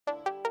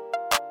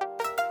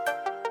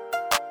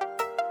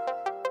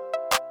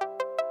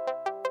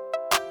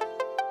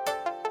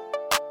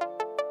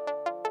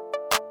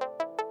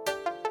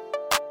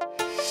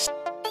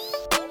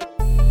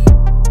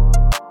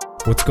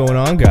What's going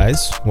on,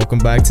 guys? Welcome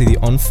back to the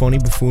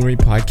Unfunny Buffoonery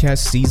Podcast,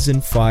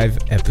 Season 5,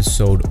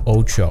 Episode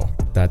 8.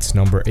 That's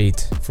number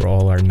 8 for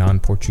all our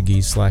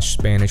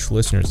non-Portuguese/Spanish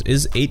listeners.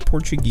 Is 8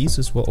 Portuguese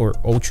as well? Or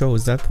ocho,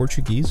 is that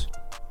Portuguese?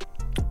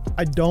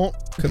 I don't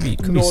Could be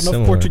know enough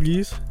similar.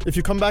 Portuguese. If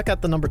you come back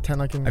at the number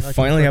 10, I can... I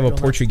finally have a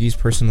Portuguese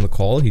person on the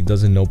call. He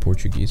doesn't know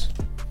Portuguese.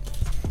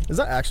 Is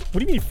that actually... What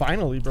do you mean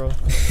finally, bro?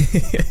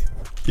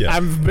 Yeah.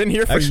 I've been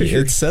here for Actually,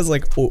 years. it says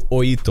like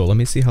oito. Let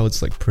me see how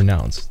it's like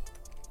pronounced.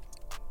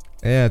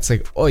 Yeah, it's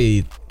like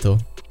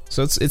oito.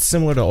 So it's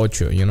similar to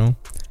ocho, you know?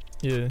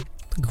 Yeah.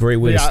 Great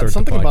way to Yeah, start the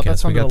something about that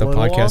podcast. We got sounded the a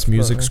little podcast off,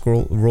 music but-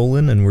 scroll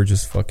rolling, and we're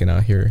just fucking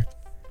out here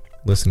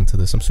listening to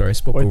this. I'm sorry, I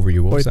spoke over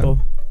you. What was that?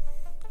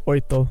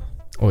 Oito.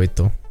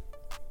 Oito.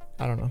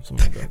 I don't know.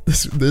 Something like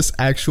that. This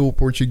actual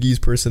Portuguese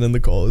person in the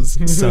call is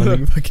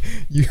sounding like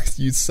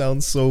you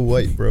sound so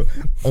white, bro.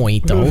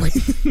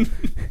 Oito.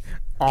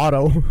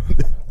 Auto.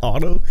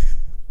 Auto.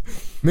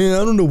 Man,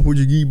 I don't know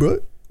Portuguese, bro.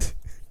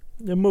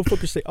 Yeah,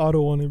 motherfuckers say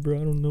auto on it, bro.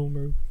 I don't know,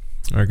 bro.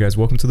 All right, guys,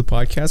 welcome to the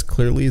podcast.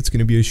 Clearly, it's going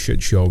to be a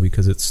shit show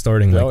because it's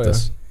starting like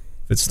this.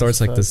 If it starts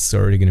That's like this, it's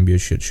already going to be a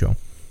shit show.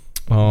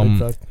 Big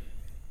fact.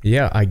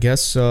 Yeah, I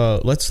guess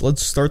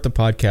let's start the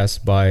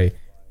podcast by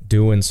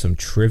doing some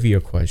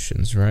trivia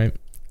questions, right?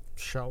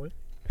 Shall we?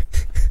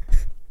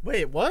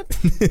 Wait, what?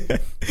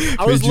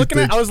 I was looking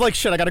at... I was like,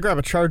 shit, I gotta grab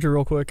a charger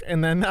real quick.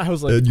 And then I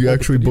was like... And you oh,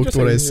 actually did you booked just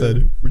what say I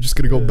said. We're just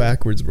going to go Yeah.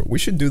 backwards, bro. We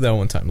should do that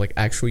one time. Like,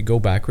 actually go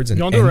backwards and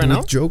You end wanna do it right with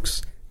now?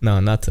 jokes. No,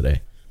 not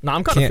today. Nah,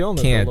 I'm kind of feeling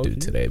it. Can't though, do low-key.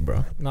 today,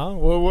 bro. No?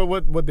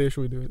 What day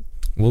should we do it?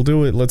 We'll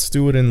do it. Let's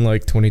do it in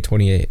like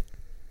 2028.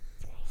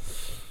 How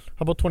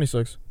about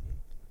 26?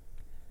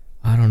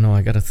 I don't know.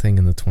 I got a thing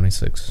in the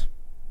 26.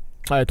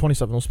 Alright,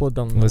 27. We'll split it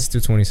down. Let's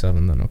do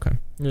 27 then, okay.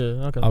 Yeah,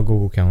 okay. I'll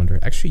Google Calendar.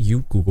 Actually,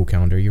 you Google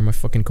Calendar. You're my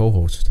fucking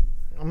co-host.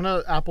 I'm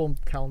gonna Apple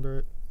Calendar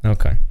it.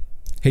 Okay.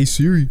 Hey,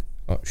 Siri.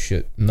 Oh,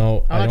 shit.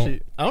 No, I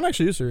don't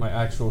actually use Siri. My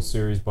actual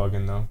Siri's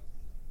bugging, though.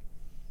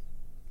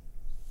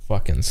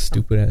 Fucking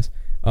stupid ass.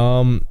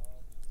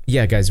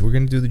 Yeah, guys, we're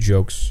gonna do the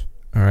jokes.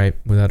 All right,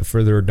 without a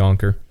further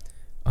donker.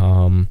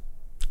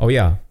 Oh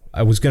yeah,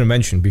 I was gonna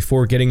mention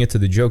before getting into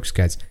the jokes,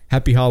 guys.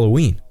 Happy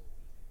Halloween.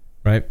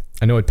 Right?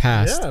 I know it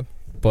passed, Yeah.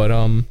 but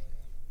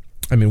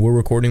I mean, we're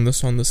recording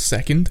this on the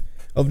 2nd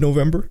of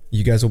November.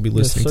 You guys will be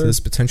listening to sir. this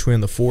potentially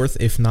on the 4th,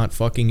 if not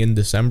fucking in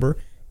December.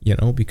 You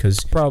know, because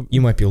Probably.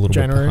 you might be a little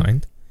January. bit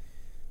behind.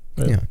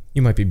 Yeah. Yeah,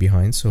 you might be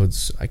behind, so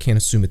I can't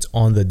assume it's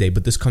on the day,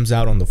 but this comes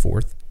out on the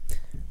 4th.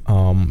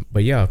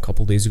 But yeah, a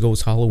couple days ago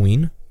was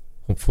Halloween.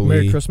 Hopefully,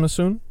 Merry Christmas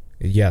soon.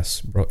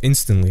 yes, bro.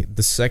 Instantly,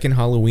 the second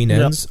Halloween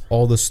Yep. ends,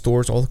 all the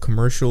stores, all the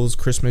commercials,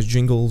 Christmas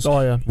jingles. Oh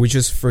yeah. We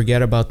just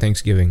forget about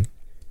Thanksgiving.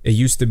 It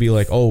used to be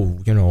like, oh,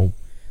 you know,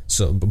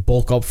 so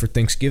bulk up for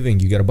Thanksgiving.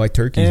 You gotta buy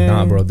turkeys.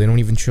 Nah, bro. They don't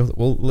even show.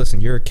 Well,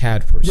 listen, you're a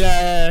CAD person,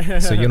 Yeah.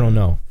 so you don't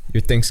know.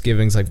 Your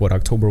Thanksgiving's like what,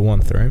 October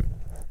 1th, right?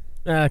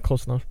 Yeah,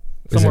 close enough.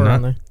 Is it Somewhere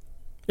around not? there.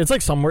 It's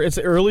like somewhere. It's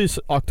early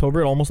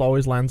October. It almost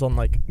always lands on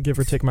like give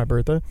or take my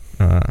birthday.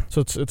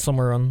 So it's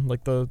somewhere on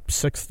like the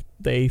 6th,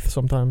 the 8th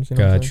sometimes. You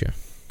know what I'm saying?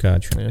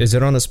 Gotcha. Yeah. Is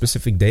it on a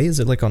specific day? Is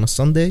it like on a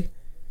Sunday?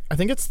 I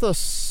think it's the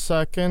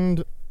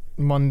second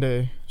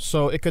Monday.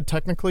 So it could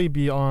technically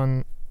be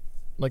on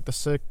like the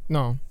 6th.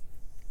 No.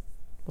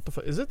 What the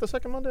fuck? Is it the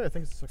second Monday? I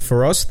think it's the second.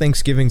 For us,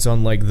 Thanksgiving's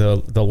on like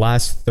the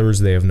last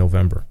Thursday of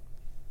November.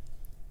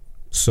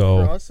 For So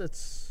us,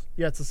 it's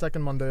the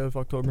second Monday of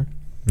October.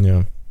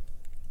 yeah,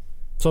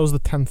 So it was the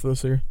 10th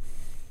this year.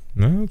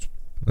 no,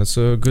 that's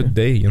a good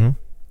day, you know.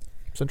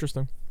 It's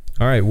interesting.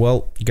 All right,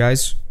 well,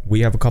 guys,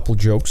 we have a couple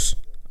jokes.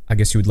 I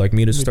guess you would like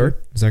me to We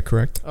start. Is that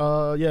correct?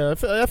 Yeah,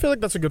 I feel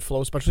like that's a good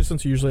flow, especially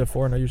since you usually have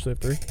 4 and I usually have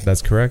 3.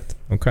 That's correct.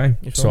 Okay,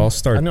 You feel so me? I'll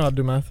start. I know how to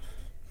do math.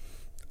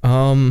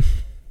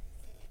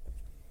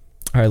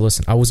 All right,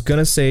 listen. I was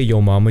gonna say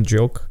yo mama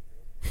joke,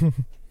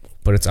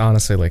 but it's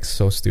honestly like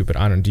so stupid.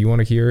 I don't. Do you want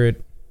to hear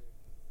it?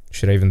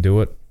 Should I even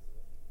do it?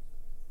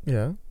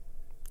 Yeah.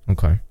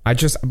 Okay. I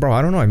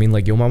don't know. I mean,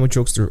 like, yo mama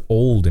jokes, they're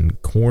old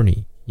and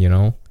corny, you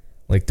know?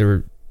 Like,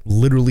 they're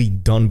literally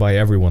done by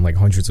everyone, like,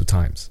 hundreds of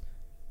times.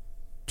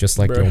 Just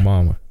like Bruh. yo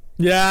mama.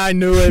 Yeah, I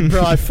knew it,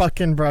 bro. I felt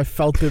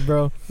it,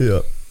 bro. Yeah.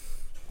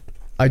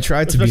 I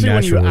tried to be Especially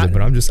when you natural with it, add-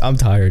 but I'm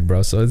tired,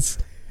 bro. So it's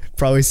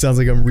probably sounds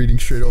like I'm reading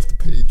straight off the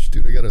page,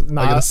 dude. I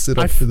gotta sit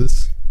up for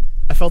this.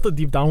 I felt it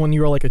deep down when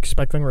you were like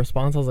expecting a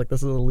response. I was like,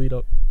 this is a lead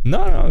up.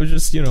 No, it was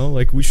just, you know,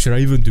 like, should I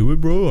even do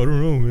it, bro? I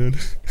don't know, man.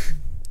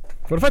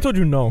 What if I told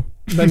you no?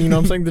 Then you know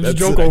what I'm saying? Then just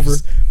That's joke it. over.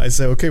 I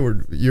say, okay,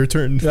 your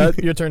turn. Yeah,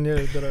 your turn.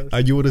 Yeah, did I?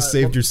 You would have Alright,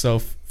 saved well-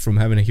 yourself from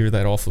having to hear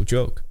that awful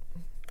joke.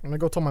 I'm gonna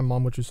go tell my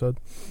mom what you said.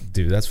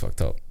 Dude, that's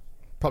fucked up.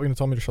 Probably gonna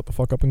tell me to shut the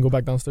fuck up and go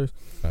back downstairs.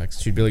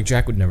 Facts. She'd be like,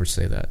 Jack would never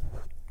say that.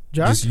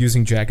 Jack? Just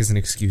using Jack as an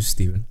excuse,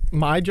 Steven.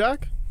 My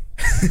Jack?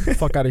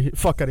 Fuck out of here.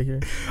 Fuck out of here.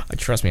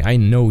 Trust me, I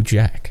know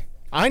Jack.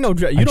 I know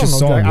Jack. I You don't just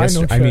know saw Jack. him I know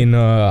yesterday. Jack. I mean,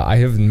 I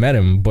haven't met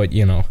him, but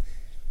you know.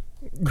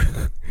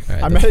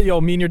 I met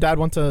me and your dad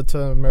went to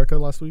America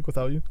last week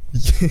without you.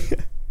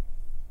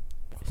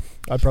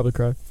 I'd probably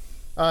cry.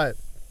 Alright.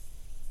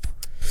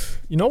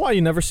 You know why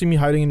you never see me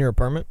hiding in your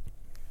apartment?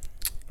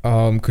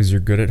 Because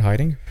you're good at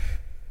hiding.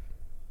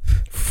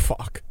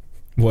 Fuck.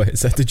 What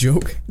is that the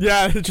joke?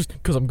 Yeah, just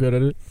because I'm good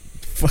at it.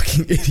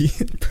 Fucking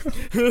idiot,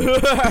 bro.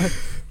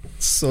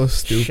 So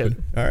stupid. Shit.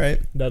 All right.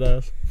 That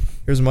ass.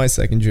 Here's my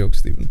second joke,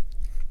 Steven.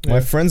 Yeah. My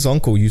friend's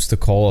uncle used to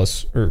call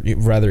us, or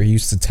rather, he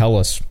used to tell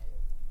us,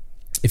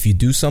 if you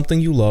do something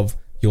you love,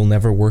 you'll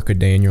never work a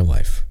day in your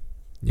life.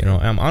 You know,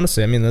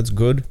 honestly, I mean, that's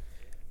good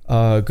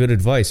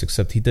advice,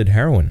 except he did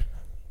heroin.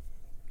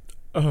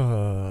 So,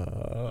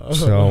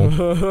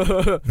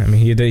 I mean,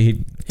 he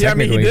yeah, I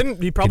mean, he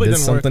didn't. He probably did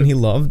didn't something work he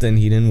loved, and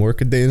he didn't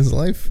work a day in his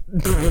life.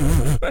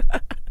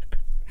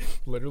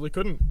 Literally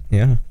couldn't.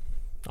 Yeah,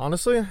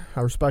 Honestly,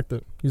 I respect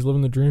it. He's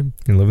living the dream.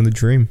 and living the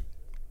dream.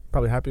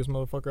 Probably happiest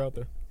motherfucker out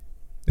there.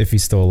 If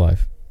he's still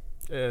alive.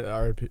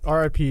 R.I.P.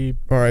 R.I.P.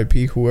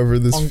 R.I.P. Whoever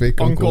this fake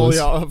uncle is.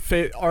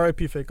 Yeah,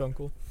 R.I.P. fake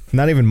uncle.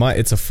 Not even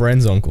it's a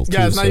friend's uncle. Too,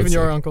 Yeah, it's so not even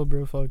your like, uncle,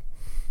 bro. Fuck.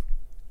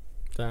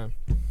 Damn.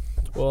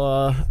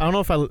 Well, I don't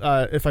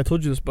know if I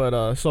told you this,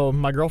 but so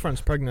my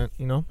girlfriend's pregnant,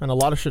 you know, and a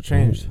lot of shit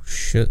changed. Oh,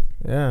 shit.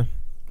 Yeah,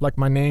 like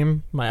my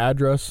name, my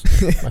address,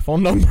 my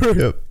phone number,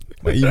 Yep.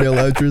 My email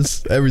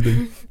address,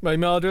 everything. my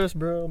email address,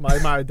 bro, my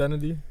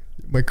identity,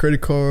 My credit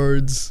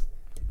cards,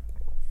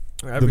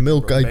 everything,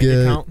 milk bro. I Bank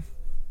get. account.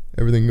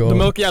 Everything gone. The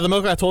milk, yeah, the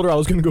milk I told her I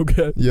was gonna go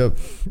get. Yep.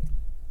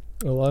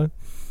 A lie.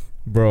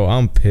 Bro,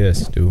 I'm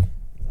pissed, dude.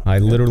 I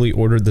literally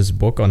ordered this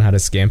book on how to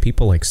scam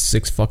people like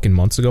 6 fucking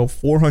months ago.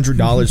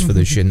 $400 for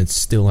this shit, and it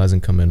still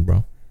hasn't come in,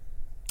 bro.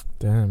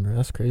 Damn, bro,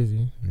 that's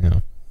crazy.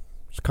 Yeah.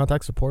 Just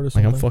contact support or Like,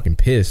 something. I'm fucking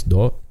pissed,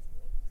 dog.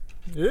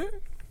 Yeah.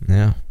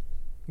 Yeah.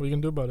 What are you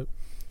gonna do about it?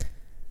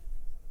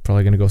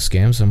 Probably gonna go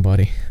scam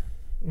somebody.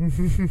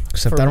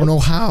 Except I don't know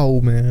how,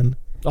 man.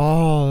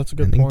 Oh, that's a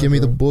good And then point. give me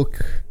the bro.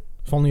 book.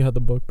 If only you had the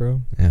book, bro.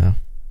 Yeah.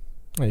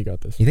 Oh, you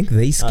got this. You think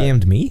they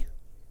scammed me?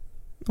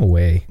 No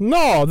way.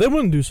 No, they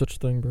wouldn't do such a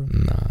thing, bro.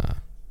 Nah.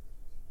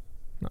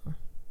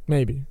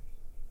 Maybe. Yeah,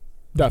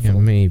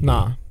 Definitely. maybe.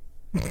 Nah.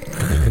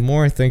 The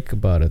more I think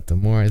about it, the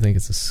more I think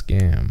it's a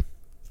scam.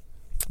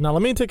 Now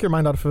let me take your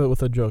mind out of it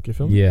with a joke. You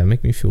feel me? Yeah,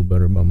 make me feel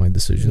better about my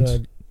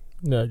decisions.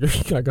 Yeah,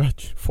 I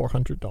got you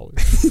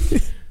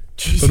 $400.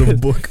 Put a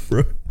book,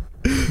 bro.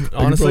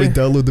 Honestly, I can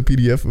probably download the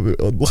PDF of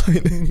it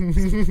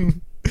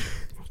online.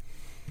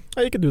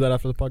 hey, you can do that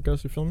after the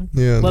podcast. You feel me?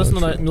 Yeah. Let us no,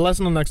 know. true. Let us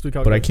know next week.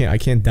 How it But I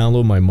goes. can't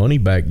download my money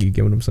back. You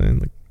get what I'm saying?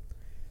 Like,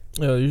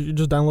 Yeah, you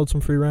just download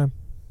some free RAM.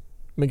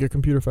 Make your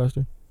computer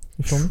faster.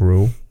 You feel me?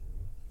 true.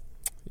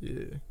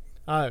 Yeah.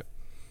 Alright.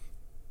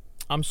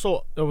 What's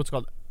it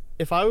called?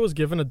 If I was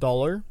given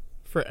 $1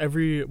 for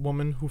every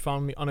woman who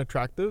found me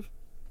unattractive,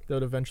 they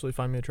would eventually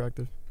find me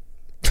attractive.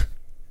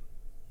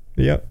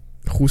 Yeah.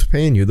 Who's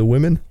paying you? The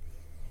women?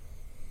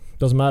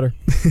 Doesn't matter.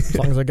 As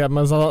long as I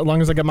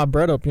get my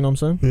bread up, you know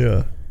what I'm saying?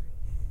 Yeah.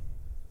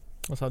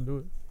 That's how I do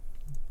it.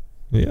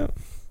 Yeah.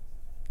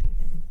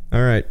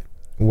 All right.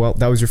 Well,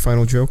 that was your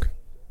final joke.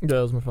 Yeah,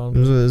 that was my final.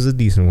 It was a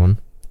decent one.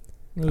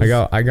 I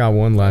got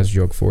one last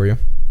joke for you.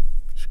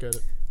 Just get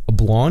it. A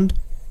blonde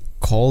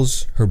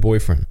calls her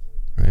boyfriend,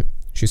 right?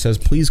 She says,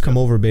 "Please come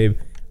over, babe.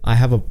 I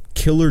have a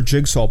killer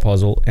jigsaw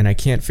puzzle and I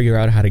can't figure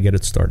out how to get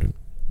it started,"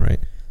 right?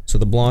 So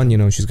the blonde, you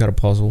know, she's got a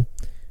puzzle,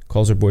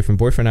 calls her boyfriend.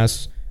 Boyfriend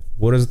asks,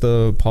 "What is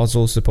the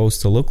puzzle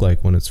supposed to look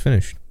like when it's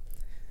finished?"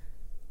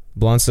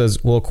 Blonde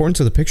says, "Well, according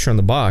to the picture on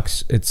the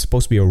box, it's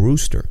supposed to be a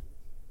rooster."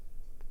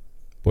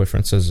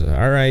 Boyfriend says,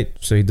 "All right."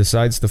 So he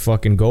decides to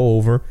fucking go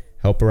over,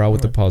 help her out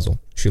with the puzzle.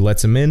 She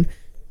lets him in.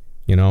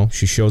 You know,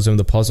 she shows him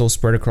the puzzle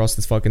spread across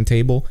the fucking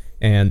table,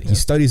 and he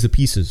studies the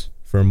pieces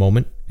for a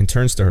moment and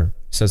turns to her.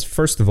 Says,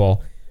 "First of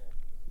all,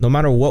 no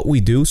matter what we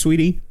do,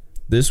 sweetie,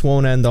 this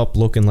won't end up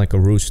looking like a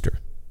rooster."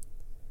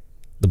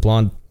 The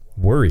blonde,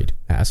 worried,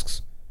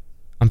 asks,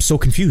 "I'm so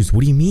confused.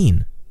 What do you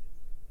mean?"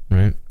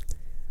 Right?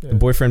 Yeah. The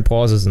boyfriend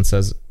pauses and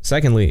says,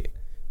 "Secondly,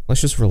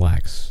 let's just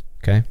relax,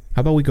 okay?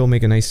 How about we go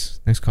make a nice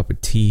cup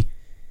of tea?"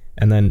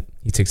 And then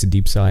he takes a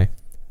deep sigh.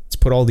 "Let's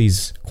put all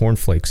these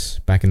cornflakes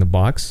back in the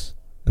box,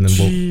 and then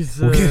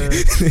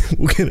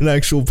we'll get an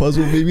actual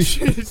puzzle, maybe."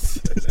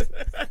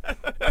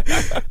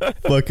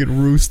 Fucking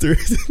rooster.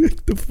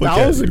 The fuck That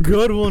out was of a here.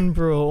 good one,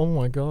 bro. Oh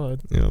my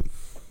god. Yeah.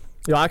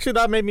 Yo, actually,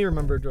 that made me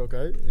remember a joke,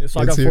 right? So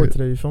I Let's got hear 4 it.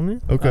 today, you feel me?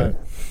 Okay. Alright.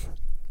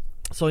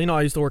 So, you know,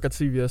 I used to work at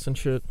CVS and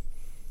shit.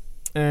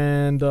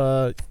 And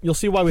you'll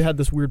see why we had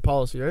this weird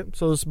policy, right?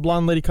 So this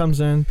blonde lady comes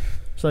in.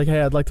 She's like,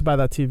 "Hey, I'd like to buy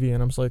that TV."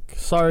 And I'm just like,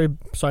 sorry,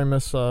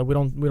 miss. We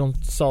don't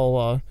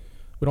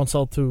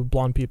sell to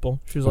blonde people."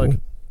 She's like,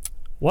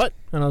 "What?"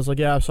 And I was like,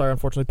 "Yeah, I'm sorry,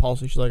 unfortunately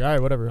policy." She's like, "All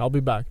right, whatever. I'll be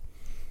back."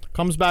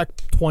 Comes back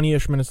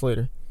 20-ish minutes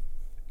later.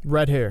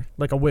 Red hair,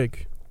 like a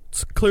wig.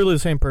 It's clearly the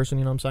same person,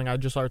 you know what I'm saying? I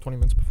just saw her 20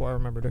 minutes before I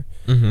remembered her.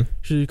 Mm-hmm.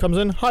 She comes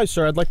in, "Hi,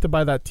 sir, I'd like to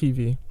buy that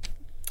TV."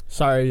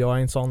 "Sorry, yo, I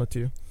ain't selling it to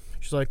you."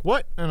 She's like,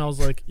 "What?" And I was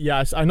like,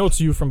 "Yeah, I know it's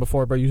you from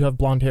before, but you have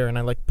blonde hair." And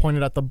I like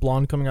pointed at the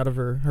blonde coming out of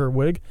her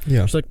wig.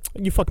 Yeah. She's like,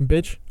 "You fucking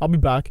bitch, I'll be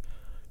back."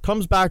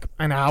 Comes back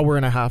an hour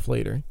and a half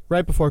later,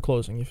 right before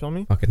closing, you feel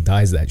me? Fucking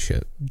dyes that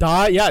shit.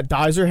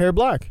 Dyes her hair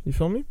black, you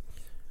feel me?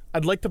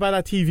 "I'd like to buy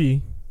that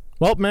TV.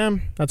 well,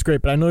 ma'am, that's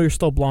great, but I know you're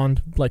still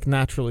blonde, like,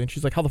 naturally. And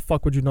she's like, how the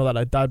fuck would you know that?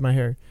 I dyed my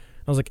hair.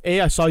 I was like,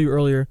 A, I saw you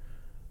earlier.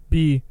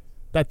 B,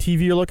 that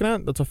TV you're looking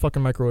at, that's a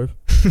fucking microwave.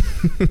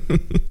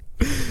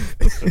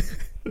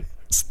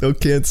 Still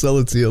can't sell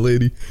it to you,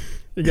 lady.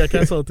 Yeah, I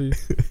can't sell it to you.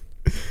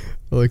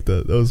 I like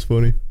that. That was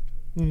funny.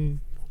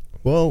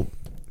 Well,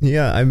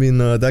 yeah, I mean,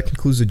 that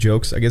concludes the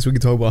jokes. I guess we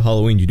could talk about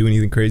Halloween. You do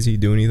anything crazy? You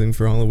do anything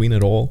for Halloween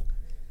at all?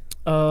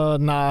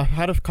 Nah, I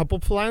had a couple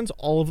plans.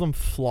 All of them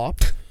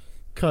flopped.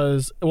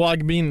 Cause, well, I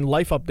mean,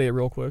 life update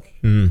real quick.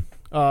 Mm.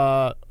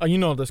 You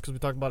know this because we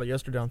talked about it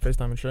yesterday on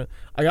FaceTime and shit.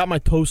 I got my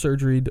toe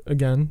surgeryed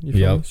again. You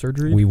feel Yep. me?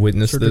 Surgery. We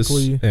witnessed this,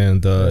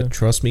 and yeah.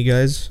 trust me,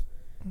 guys.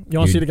 You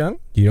want to see it again?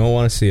 You don't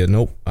want to see it.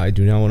 Nope, I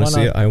do not want Why to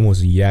see not? it. I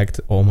almost yacked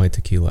all my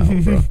tequila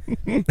out, bro.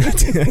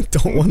 I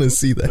don't want to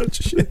see that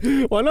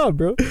shit. Why not,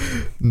 bro?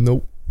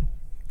 Nope.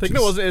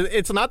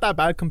 It's not that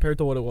bad compared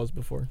to what it was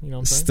before. You know what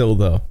I'm saying? Still,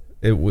 though,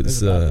 it was.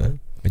 It's bad, man.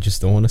 I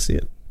just don't want to see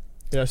it.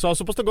 Yeah, so I was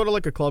supposed to go to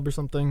like a club or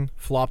something.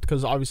 Flopped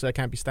because obviously I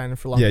can't be standing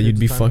for long. Yeah, you'd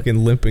be periods of time.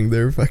 fucking limping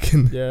there,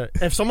 fucking. Yeah,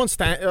 if someone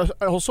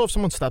also if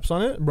someone steps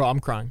on it, bro, I'm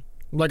crying.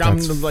 Like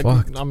That's I'm like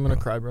fucked, I'm gonna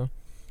bro. cry, bro.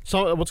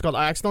 So what's it called?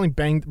 I accidentally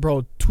banged,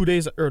 bro. 2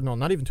 days or no,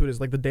 not even 2 days.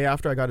 Like the day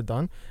after I got it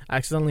done, I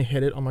accidentally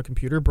hit it on my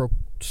computer, bro.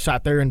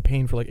 Sat there in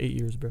pain for like 8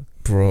 years, bro.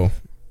 Bro,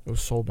 It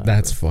was so bad.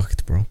 that's bro.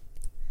 fucked, bro.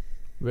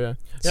 Yeah.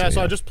 Yeah, so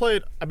yeah. I just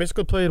played. I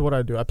basically played what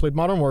I do. I played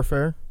Modern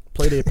Warfare,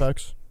 played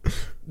Apex,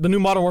 the new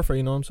Modern Warfare.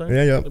 You know what I'm saying?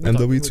 Yeah, yeah. We talked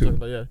MW2.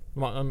 about, yeah,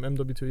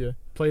 MW2. Yeah,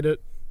 played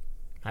it.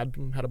 Had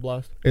a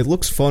blast. It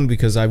looks fun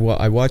because I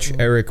watch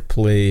Eric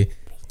play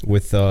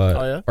with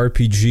yeah?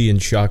 RPG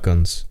and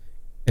shotguns,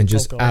 and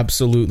just Oh, God.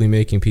 absolutely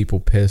making people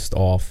pissed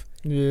off.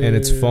 Yeah. And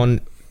it's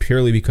fun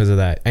purely because of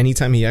that.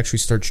 Anytime he actually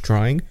starts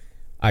trying,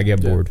 I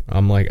get Yeah. bored.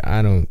 I'm like,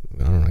 I don't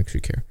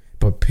actually care.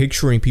 But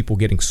picturing people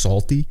getting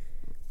salty,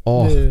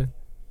 Yeah.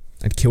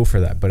 I'd kill for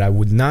that. But I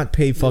would not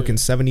pay fucking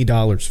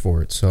 $70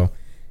 for it. So,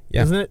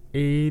 yeah, Isn't it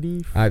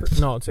 80?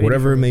 No, it's 80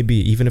 whatever it for- may be.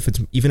 Even if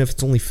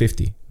it's only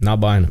 50, not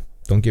buying it.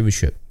 Don't give a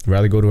shit. I'd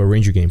rather go to a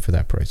Ranger game for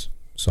that price.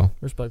 So,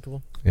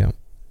 Respectable. yeah.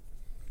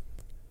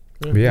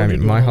 Yeah, But yeah, I what'd you mean,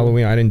 do my on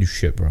Halloween, I didn't do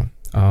shit, bro.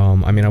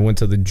 I mean, I went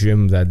to the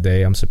gym that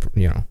day. I'm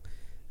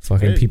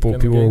fucking Hey, people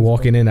getting were gains,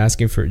 walking in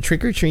asking for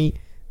trick or treat.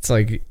 It's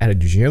like at a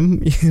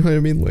gym, you know what I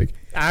mean? Like,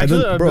 Actually,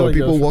 and then, I'd bro, really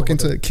people go walk for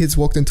into kids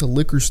walked into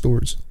liquor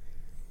stores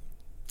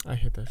I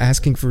hate that shit.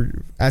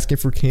 asking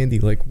for candy.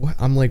 Like, what?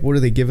 I'm like, what are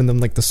they giving them?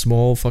 Like the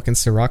small fucking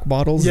Ciroc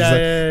bottles?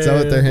 Yeah, Is that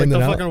what they're handing like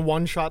the out? fucking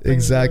one shot thing.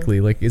 Exactly.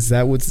 Like, is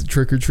that what's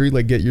trick or treat?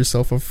 Like, get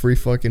yourself a free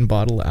fucking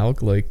bottle of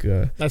alk? Like,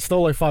 That's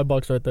still like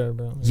 $5 right there,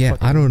 bro. yeah,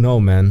 Fucking- I don't know,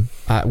 man.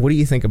 What do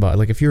you think about it?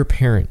 Like, if you're a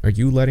parent, are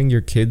you letting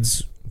your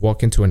kids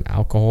walk into an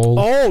alcohol?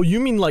 Oh, you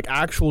mean like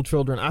actual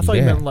children? I thought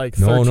you meant like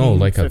 13, no,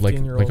 like a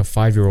 15-year-olds.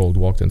 5-year-old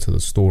walked into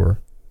the store.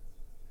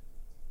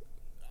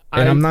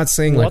 And I'm not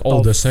saying like, what oh,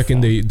 the the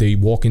second fuck? they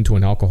walk into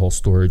an alcohol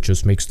store, it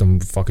just makes them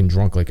fucking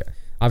drunk. Like,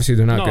 obviously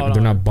they're not No,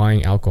 they're no. not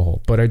buying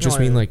alcohol, but I just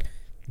No, mean yeah. like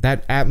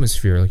that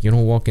atmosphere. Like, you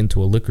don't walk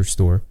into a liquor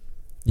store,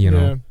 you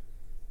know,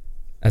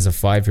 as a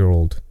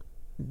 5-year-old.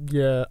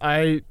 Yeah,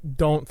 I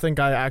don't think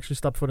I actually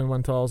stepped foot in one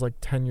until I was like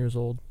 10 years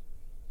old.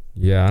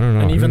 Yeah, I don't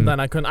know. And I even mean, then,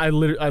 I couldn't. I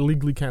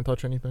legally can't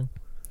touch anything.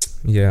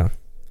 yeah,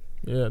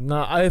 Yeah,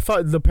 no, I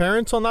thought the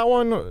parents on that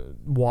one.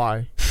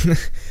 Why?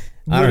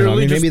 I don't know. I mean,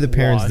 Literally maybe the just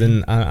parents why?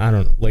 didn't. I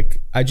don't know. Like,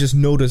 I just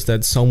noticed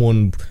that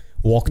someone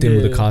walked in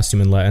with a Yeah.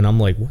 costume and I'm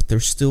like, what? They're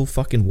still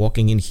fucking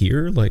walking in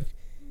here? Like,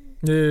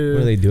 Yeah,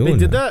 what are they doing? They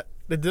did man? that.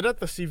 They did at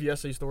the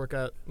CVS I used to work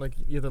at, like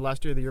either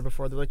last year or the year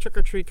before. They're like, trick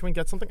or treat, can we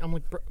get something? I'm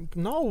like,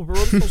 no, bro,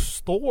 it's a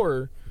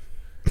store.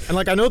 And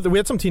like, I know that we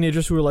had some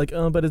teenagers who were like,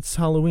 but it's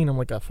Halloween. I'm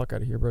like, fuck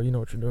out of here, bro. You know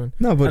what you're doing.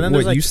 No, but And then what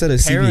there's, like, you said a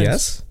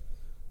parents. CVS?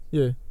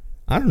 Yeah.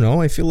 I don't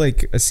know. I feel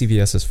like a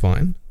CVS is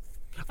fine.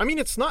 I mean,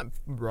 it's not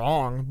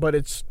wrong, but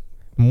it's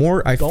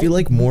I feel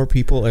like more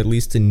people, at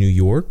least in New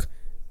York,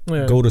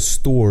 yeah, go to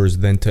stores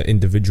than to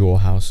individual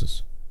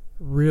houses.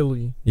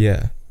 really.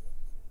 Yeah.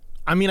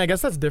 I mean, I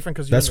guess that's different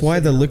because That's why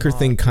the liquor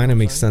thing kind of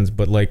makes sense,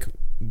 but like,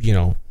 you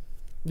know,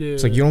 Yeah,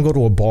 it's like you don't go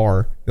to a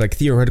bar. Like,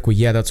 theoretically,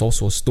 yeah, that's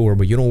also a store,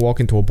 but you don't walk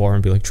into a bar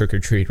and be like, trick or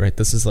treat, right?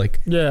 This is like,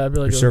 Yeah, I'd be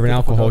like, you're serving get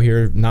the fuck alcohol out.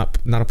 here, not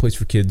a place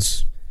for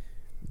kids.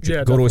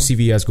 Yeah, Go to a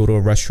definitely. CVS, go to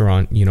a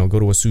restaurant, you know, go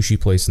to a sushi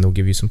place and they'll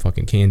give you some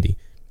fucking candy,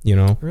 you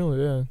know?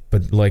 Really, yeah.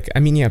 But like, I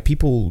mean, yeah,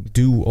 people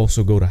do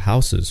also go to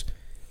houses,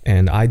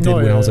 and I did No,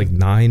 when I yeah. was like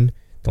 9.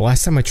 The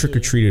last time I trick or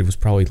treated was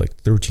probably like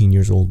 13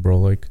 years old, bro.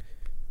 Like,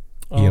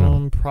 you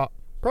know,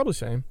 Probably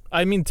same.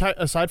 I mean,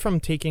 aside from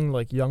taking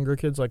like younger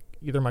kids, like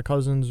either my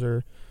cousins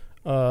or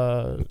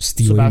stealing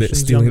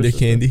Sebastian's their younger sister.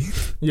 candy.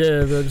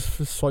 Yeah, they're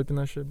just swiping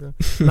that shit, bro.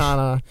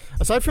 Nah.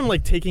 Aside from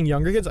like taking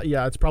younger kids,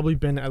 yeah, it's probably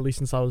been at least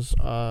since I was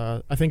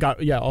I think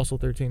also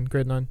 13,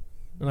 grade 9,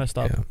 and I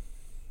stopped.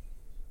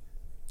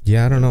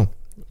 Yeah, I don't know,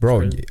 bro.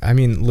 Crazy. I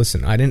mean,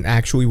 listen, I didn't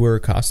actually wear a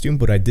costume,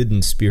 but I did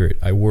in spirit.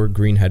 I wore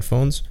green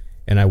headphones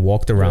and I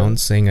walked around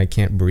saying I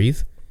can't breathe,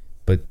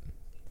 but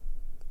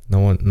no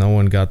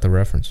one got the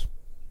reference.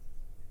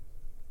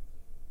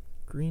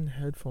 Green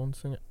headphones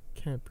saying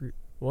can't breathe.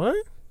 What?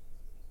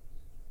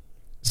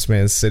 This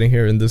man's sitting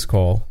here in this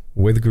call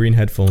with green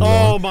headphones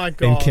Oh on my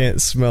god. and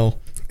can't smell.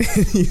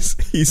 he's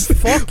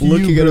Fuck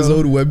looking you, at his bro.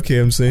 own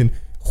webcam saying,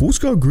 "Who's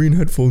got green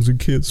headphones and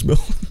can't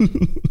smell?"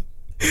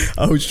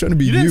 I was trying to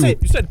be You you. didn't say.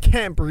 You said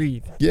can't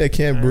breathe. Yeah,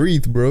 can't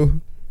breathe,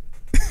 bro.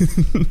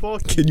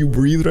 Fuck Can you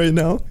breathe right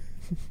now?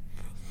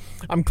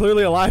 I'm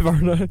clearly alive,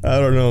 aren't I? I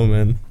don't know,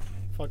 man.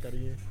 Fuck out of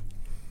here.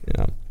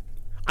 Yeah.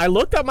 I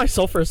looked at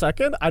myself for a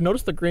second. I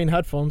noticed the green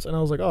headphones, and I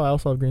was like, "Oh, I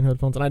also have green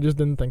headphones," and I just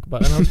didn't think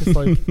about it. And I was just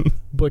like,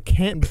 "But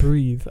can't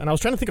breathe." And I was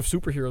trying to think of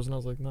superheroes, and I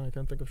was like, "No, I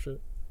can't think of shit."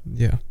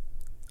 Yeah.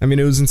 I mean,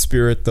 it was in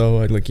spirit though.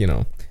 I like,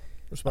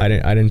 Respect.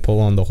 I didn't pull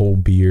on the whole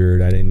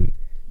beard. I didn't,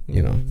 I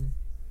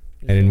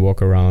didn't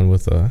walk around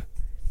with a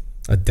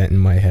dent in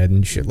my head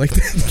and shit like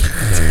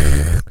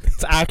that.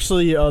 It's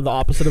actually the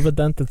opposite of a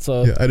dent. It's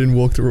a Yeah, I didn't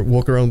walk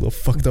around with a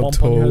fucked up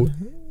bump on your toe.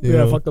 head. you Yeah,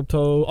 know? fucked up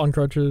toe on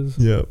crutches.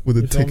 Yeah, with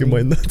a You feel tick in my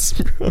me? nuts,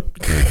 bro.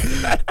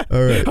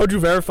 All right, How'd you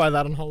verify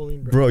that on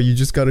Halloween, bro? bro. You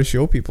just gotta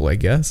show people, I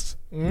guess.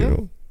 Mm? You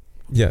know.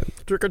 Yeah.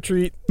 Trick or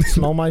treat.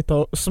 Smell my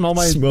toe. Smell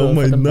my Smell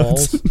my fucking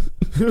nuts.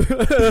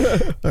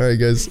 balls. All right,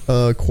 guys.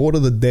 Quote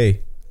of the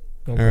day.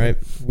 Okay. All right,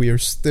 we are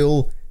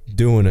still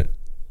doing it.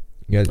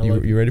 You, guys, I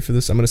like you ready for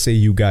this? I'm gonna say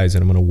you guys,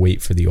 and I'm gonna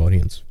wait for the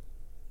audience.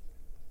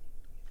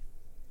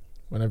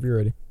 Whenever you're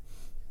ready,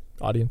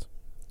 audience.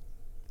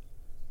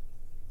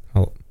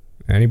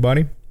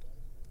 Anybody?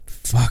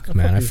 Fuck, The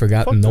man. fuck I you-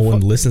 forgot fuck no the one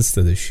fuck- listens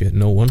to this shit.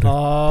 No wonder.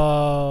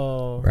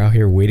 Oh, We're out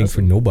here waiting That's-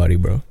 for nobody,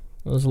 bro.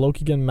 I was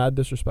low-key getting mad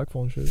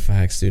disrespectful and shit.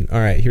 Facts, dude. All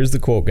right, here's the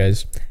quote,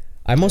 guys.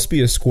 I must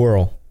be a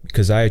squirrel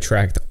because I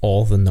attract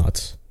all the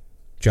nuts.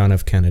 John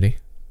F. Kennedy.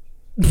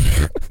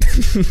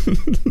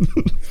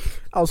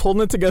 I was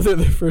holding it together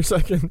there for a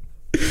second.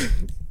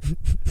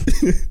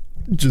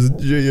 Just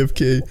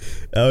JFK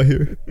out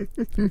here,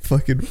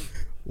 fucking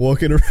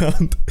walking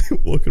around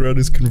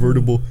his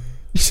convertible.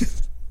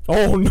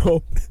 Oh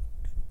no.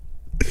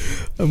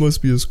 I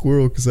must be a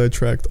squirrel because I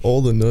attract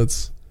all the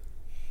nuts.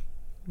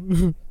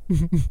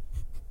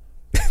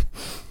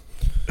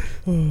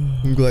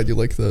 I'm glad you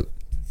like that.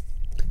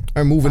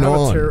 All right, moving I have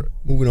a on.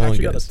 Moving on,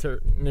 Actually got guys.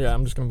 yeah,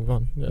 I'm just gonna move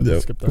on. Yeah, Yeah.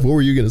 skip that. What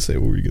were you gonna say?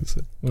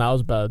 Nah, it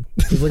was bad.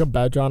 It was like a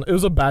bad John. It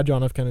was a bad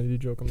John F. Kennedy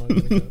joke. I'm not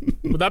gonna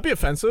get. Would that be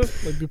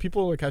offensive? Like, do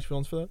people like catch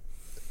feelings for that?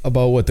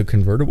 About what, the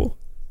convertible?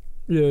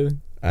 Yeah.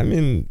 I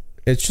mean,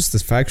 it's just a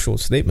factual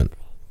statement.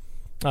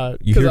 You 'Cause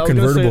hear I was gonna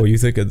convertible, say-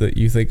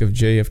 you think of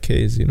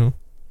JFK's, you know?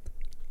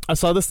 I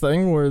saw this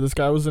thing where this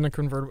guy was in a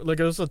convertible. Like,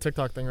 it was a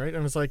TikTok thing, right?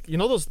 And it's like, you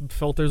know those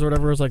filters or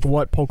whatever. It's like,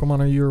 what Pokemon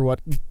are you or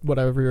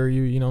whatever are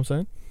you? You know what I'm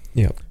saying?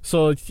 Yeah.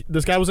 So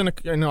this guy was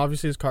in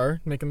obviously his car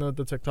making the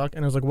TikTok,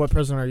 and it was like, what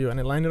president are you? And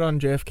it landed on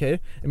JFK.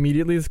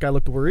 Immediately, this guy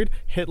looked worried,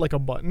 hit like a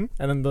button,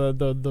 and then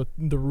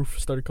the roof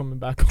started coming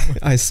back on.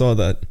 I saw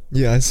that.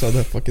 Yeah, I saw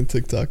that fucking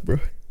TikTok, bro.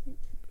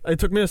 It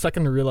took me a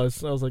second to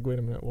realize. I was like, wait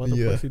a minute, what the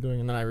Yeah. fuck is he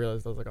doing? And then I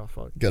realized, I was like, oh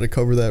fuck. Gotta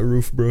cover that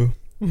roof, bro.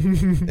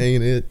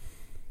 Ain't it?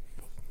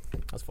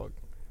 That's fuck.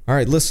 All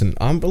right, listen.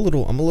 I'm a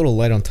little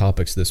light on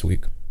topics this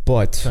week,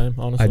 but Same,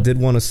 honestly. I did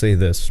want to say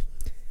this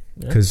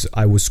Yeah. because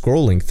I was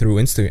scrolling through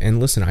Instagram, and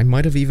listen, I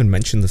might have even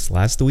mentioned this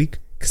last week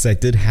because I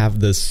did have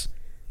this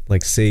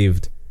like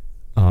saved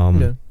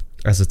Yeah.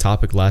 as a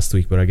topic last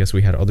week, but I guess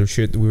we had other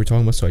shit that we were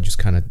talking about, so I just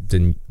kind of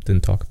didn't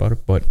talk about it.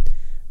 But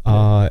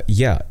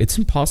yeah, it's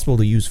impossible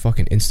to use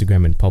fucking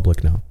Instagram in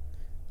public now.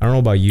 I don't know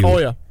about you. Oh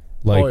yeah.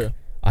 Like, Oh yeah.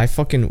 I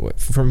fucking,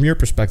 from your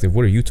perspective,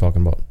 what are you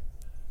talking about?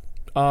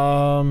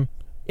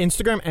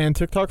 Instagram and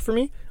TikTok for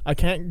me. I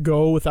can't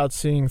go without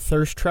seeing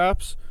thirst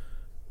traps,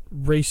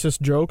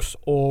 racist jokes,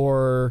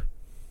 or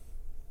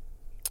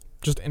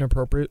just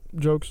inappropriate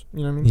jokes.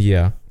 You know what I mean?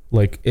 Yeah,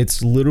 like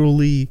it's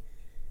literally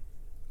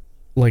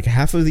like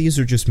half of these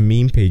are just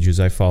meme pages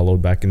I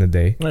followed back in the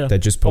day Oh, yeah. that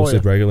just Oh,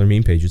 posted yeah. regular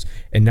meme pages,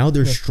 and now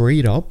they're Yeah.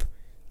 straight up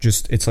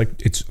just it's like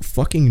it's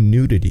fucking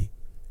nudity.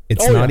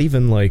 It's Oh, not yeah.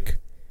 even like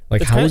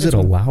It's how kinda- is it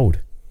it's-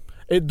 allowed?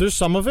 There's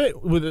some of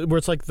it where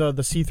it's like the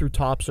see-through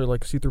tops or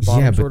like see-through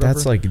bottoms. Yeah, or but whatever.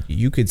 that's like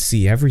you could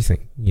see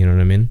everything. You know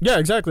what I mean? Yeah,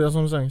 exactly. That's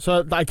what I'm saying.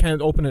 So I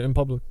can't open it in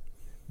public.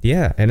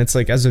 Yeah, and it's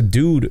like as a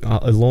dude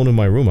alone in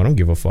my room, I don't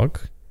give a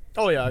fuck.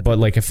 Oh yeah. But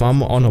like if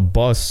I'm on a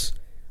bus,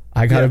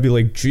 I gotta Yeah. be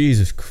like,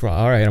 Jesus Christ!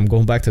 All right, I'm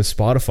going back to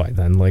Spotify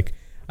then. Like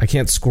I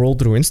can't scroll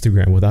through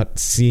Instagram without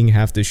seeing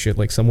half this shit.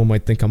 Like someone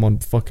might think I'm on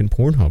fucking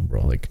Pornhub,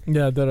 bro. Like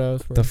Yeah, that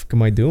what the fuck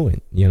am I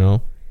doing? You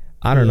know?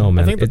 I don't Yeah, know, I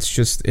man. think It's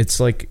just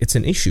it's like it's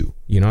an issue.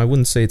 You know, I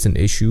wouldn't say it's an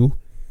issue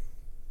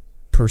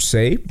per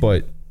se,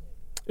 but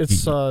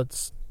it's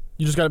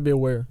you just gotta be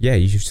aware. yeah,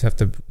 you just have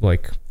to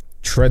like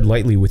tread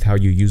lightly with how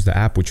you use the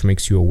app, which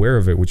makes you aware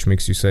of it, which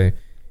makes you say,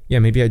 yeah,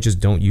 maybe I just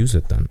don't use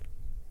it then.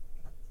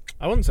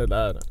 I wouldn't say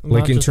that.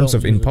 Like Not in just terms don't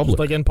of in use it, just public.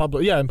 like in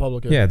public. Yeah, in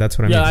public. Yeah, that's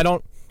what I mean.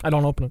 I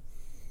don't open it.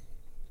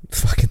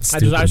 Fucking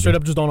stupid. I straight bro.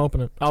 up just don't open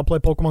it. I'll play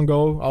Pokemon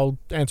Go. I'll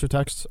answer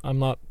texts. I'm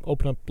not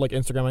open up like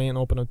Instagram. I ain't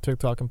open a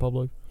TikTok in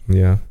public.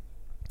 Yeah.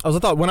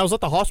 When I was at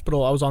the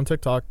hospital, I was on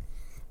TikTok,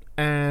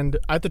 and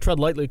I had to tread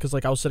lightly because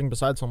like I was sitting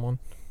beside someone,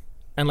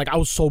 And like I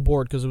was so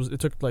bored because it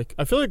took like,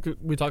 I feel like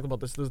we talked about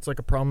this. It's like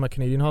a problem at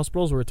Canadian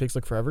hospitals where it takes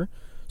like forever.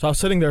 So I was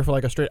sitting there for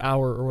like a straight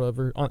hour or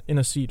whatever in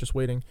a seat just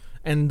waiting,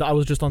 and I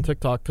was just on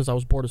TikTok because I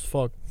was bored as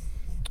fuck.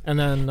 And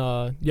then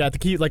to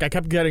keep like I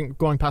kept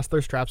going past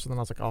thirst traps, and then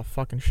I was like, oh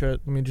fucking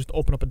shit, let me just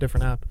open up a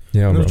different app.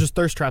 Yeah, and it bro. was just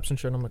thirst traps and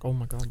shit. And I'm like, oh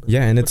my god, bro.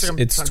 Yeah, and Looks like I'm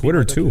it's trying to Twitter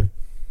beat my dick too.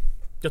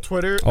 Yeah,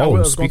 Twitter. Oh, I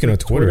was going speaking of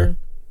through Twitter.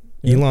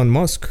 Yeah. Elon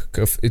Musk,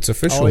 it's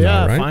official Oh yeah,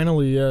 now, right?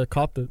 finally, yeah,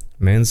 copped it.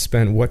 Man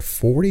spent what,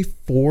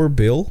 44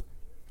 bill?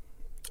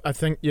 I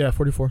think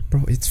 44.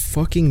 Bro, it's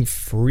fucking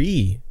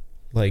free.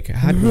 Like,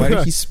 why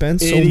did he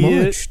spend so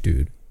Idiot. much,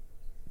 dude?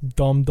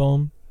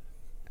 Dumb.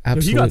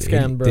 Absolutely. he got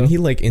scammed, bro. Didn't he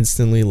like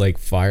instantly like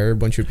fire a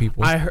bunch of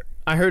people?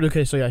 I heard.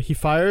 Okay, so yeah, he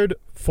fired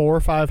 4 or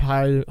 5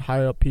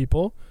 high up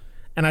people,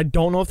 and I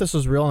don't know if this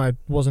is real, and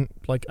I wasn't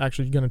like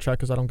actually gonna check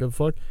because I don't give a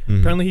fuck. Mhm.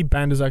 Apparently, he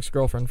banned his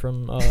ex-girlfriend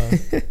from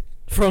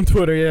from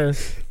Twitter. Yeah,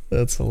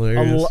 That's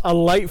hilarious. a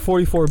light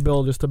 44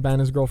 bill just to ban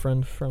his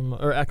girlfriend from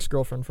or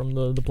ex-girlfriend from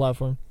the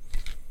platform.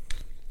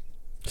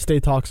 Stay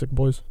toxic,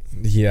 boys.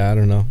 Yeah, I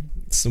don't know.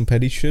 Some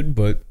petty shit,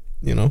 but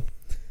you know,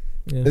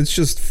 Yeah. it's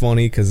just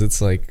funny because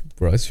it's like,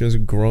 bro, it's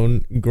just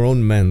grown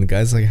men. The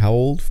guy's like, how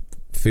old?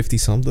 50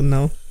 something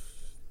now?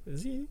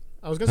 Is he?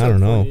 I was gonna say I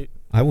don't like know. 48,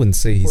 I wouldn't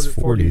say he's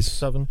 40s.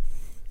 47.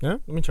 Yeah,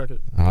 let me check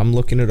it. I'm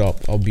looking it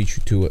up. I'll beat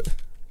you to it.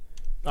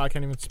 I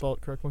can't even spell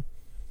it correctly.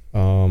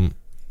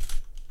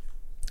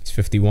 He's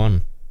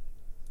 51.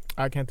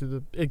 I can't do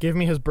the. It gave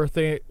me his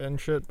birthday and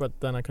shit, but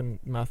then I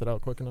couldn't math it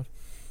out quick enough.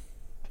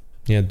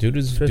 Yeah, dude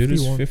is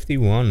 51.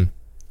 51.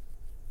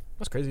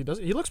 That's crazy.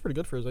 He looks pretty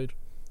good for his age.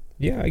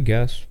 Yeah, I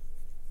guess.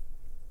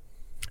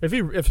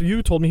 If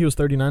you told me he was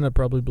 39, I'd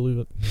probably believe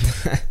it.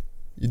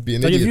 You'd be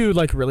an Like idiot. if you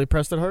like really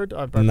pressed it hard,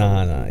 I'd probably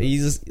Nah. believe it.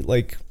 He's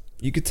like,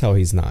 you could tell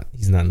he's not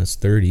in his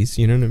 30s.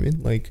 You know what I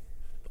mean? Like,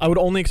 I would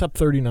only accept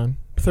 39.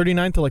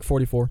 39 to like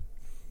 44.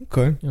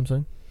 okay. You know what I'm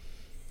saying?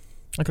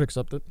 I could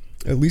accept it.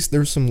 At least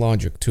there's some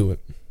logic to it.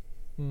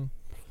 Hmm.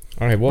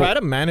 All right. Well, But I had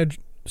a manage.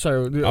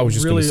 Sorry, I was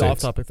just really gonna say, off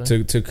topic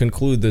thing. to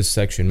conclude this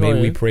section, may Oh,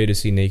 yeah. we pray to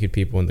see naked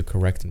people in the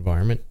correct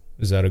environment?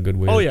 Is that a good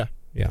way? Oh yeah,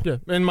 Yeah.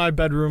 In my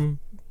bedroom,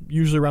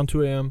 usually around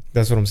 2 a.m.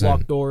 That's what I'm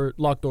saying.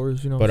 Locked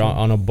doors. You know. But what I'm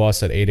on a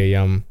bus at 8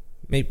 a.m.,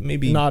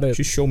 maybe Not it.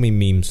 just show me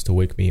memes to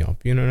wake me up.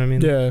 You know what I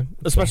mean? saying? Yeah,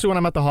 especially when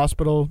I'm at the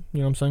hospital. You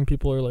know what I'm saying?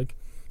 People are like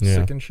Yeah.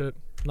 sick and shit.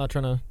 Not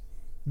trying to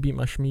beat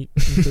my schmeat.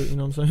 And shit, you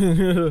know what I'm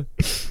saying?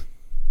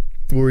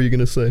 What were you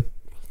gonna say?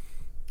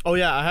 Oh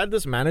yeah, I had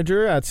this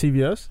manager at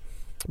CVS.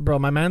 Bro,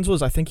 my man's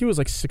was, I think he was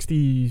like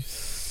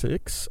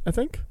 66, I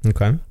think.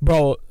 Okay.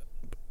 Bro,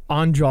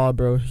 on job,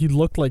 bro. He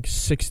looked like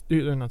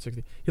 60, not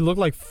 60. He looked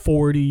like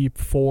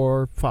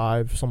 44,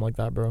 5, something like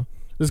that, bro.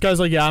 This guy's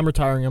like, yeah, I'm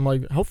retiring. I'm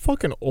like, how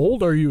fucking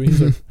old are you? And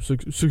he's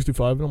like,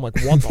 65. And I'm like,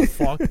 what the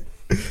fuck?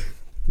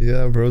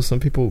 Yeah, bro.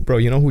 Some people, bro.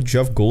 You know who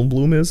Jeff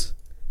Goldblum is?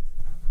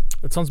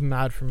 It sounds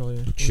mad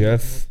familiar.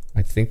 Jeff.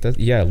 I think that.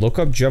 Yeah. Look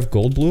up Jeff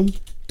Goldblum.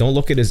 Don't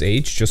look at his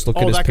age. Just look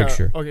at his that guy.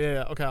 picture. Okay,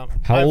 yeah, okay.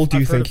 How old do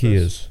you I've heard think of he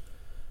this. is?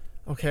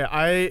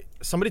 Okay,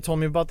 somebody told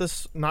me about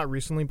this, not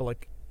recently, but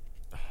like,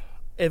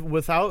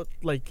 without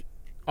like,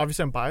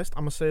 obviously I'm biased.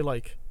 I'm gonna say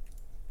like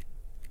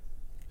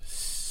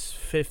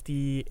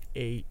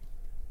 58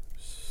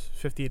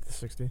 to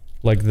 60,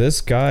 Like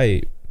this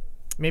guy.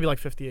 maybe like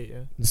 58. Yeah.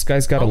 This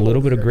guy's got a How little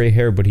old bit is of he? gray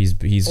hair, but he's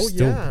Oh,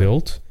 still yeah.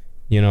 built.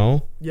 You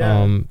know.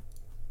 Yeah.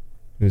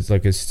 It's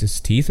like his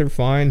teeth are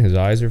fine. His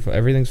eyes are fine.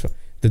 Everything's fine.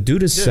 The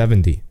dude is Yeah.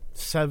 70.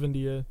 70.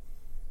 Yeah.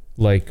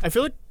 Like, I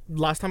feel like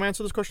last time I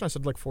answered this question, I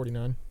said like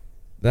 49.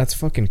 that's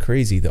fucking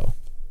crazy though.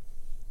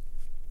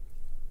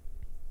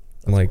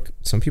 Like,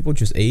 some people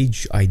just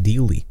age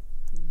ideally.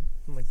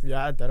 I'm like,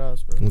 yeah, dead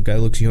ass, bro. The guy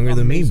looks younger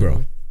than me,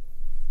 bro.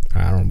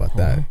 I don't know about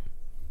that.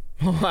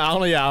 I don't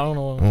know. Yeah, I don't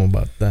know. I don't know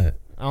about that.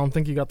 I don't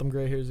think you got them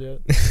gray hairs yet.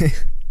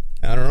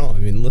 I don't know. I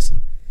mean,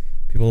 listen.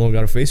 People don't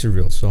got a face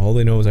reveal, so all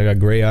they know is I got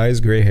gray eyes,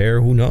 gray hair.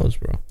 Who knows,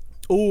 bro?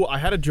 Oh, I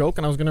had a joke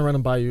and I was gonna run it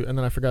by you, and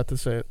then I forgot to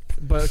say it.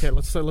 But okay,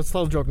 let's tell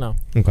the joke now.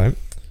 Okay.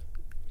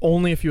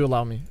 Only if you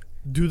allow me.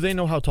 Do they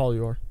know how tall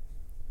you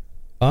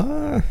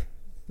are?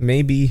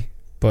 Maybe,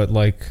 but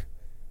like,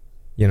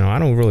 you know, I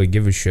don't really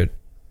give a shit.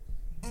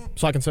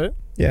 So I can say it.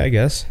 Yeah, I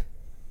guess.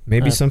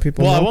 Maybe Alright. some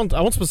people. Well, know.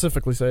 I won't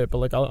specifically say it, but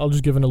like I'll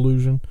just give an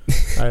illusion.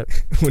 Alright.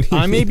 What do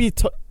you I may mean? be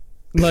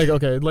like,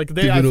 okay, like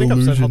Give I it think I've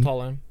said how illusion.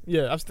 tall I am.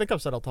 Yeah, I think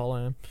I've said how tall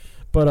I am.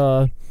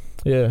 But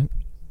yeah,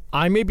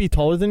 I may be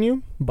taller than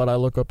you, but I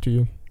look up to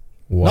you.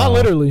 Wow. Not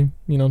literally,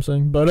 you know what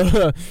I'm saying,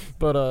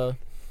 but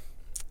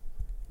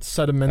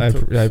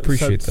sedimental. I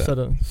appreciate that.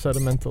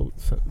 Sedimental.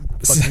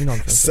 Fucking, you know what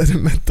I'm trying to say.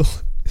 Sentimental.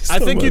 I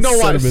think you know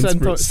what Sentiments,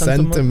 bro.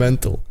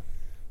 Sentimental.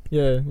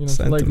 Yeah, you know, like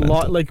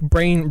Sentimental. like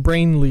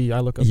brainly. I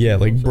look up. to Yeah, you,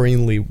 like you know what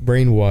I'm saying?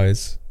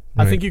 brain-wise.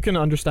 I Right. think you can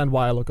understand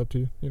why I look up to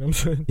you. You know what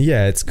I'm saying?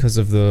 Yeah, it's because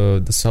of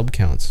the sub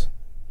counts.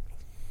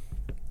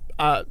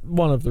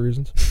 One of the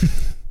reasons.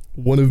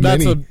 One of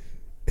That's many,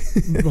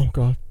 oh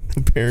god.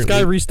 apparently.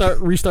 This guy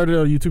restarted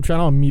a YouTube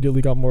channel,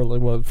 immediately got more,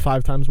 like, what,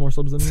 5 times more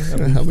subs than me? At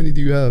How least. many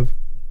do you have?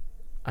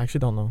 I actually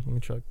don't know. Let me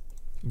check.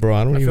 Bro,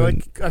 I don't I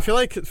even... feel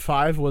like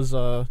 5 was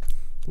a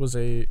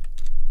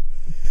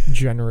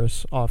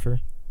generous offer.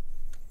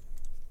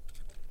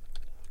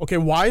 Okay,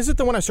 why is it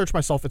that when I search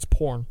myself, it's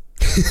porn?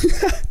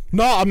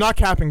 No, I'm not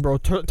capping, bro.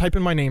 Type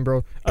in my name,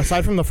 bro.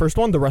 Aside from the first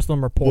one, the rest of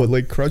them are porn. What,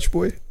 like Crutch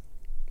Boy?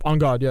 On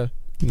God, yeah.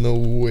 No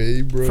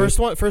way, bro. First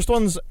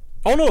one's.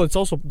 Oh no, it's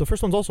also the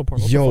first one's also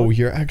porn. What the Yo, fuck?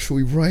 you're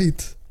actually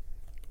right.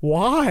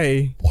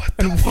 Why? What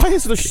the And why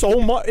is there so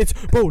much? It's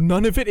bro.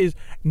 None of it is.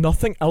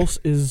 Nothing else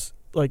is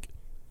like.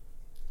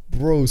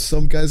 Bro,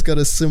 some guy's got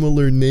a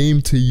similar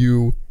name to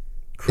you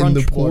in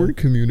the Crunch porn Boy.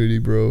 community,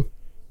 bro.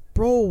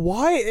 Bro,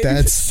 why?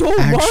 That's It's so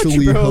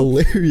actually much, bro.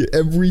 hilarious.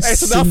 Every It's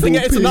single nothing.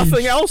 page. It's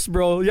nothing else,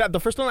 bro. Yeah, the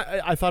first one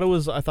I thought it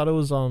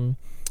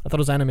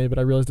was anime, but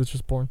I realized it's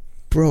just porn.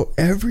 Bro,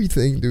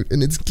 everything, dude.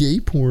 And it's gay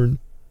porn.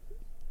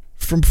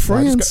 From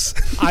France.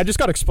 I just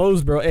got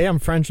exposed, bro. A, I'm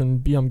French,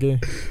 and B, I'm gay.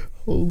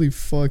 Holy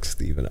fuck,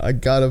 Steven. I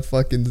gotta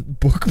fucking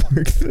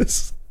bookmark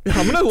this.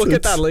 I'm gonna look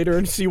at That's- that later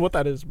and see what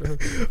that is, bro.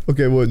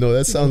 Okay, well, no,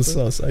 that sounds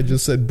sus. I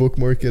just said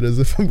bookmark it as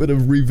if I'm gonna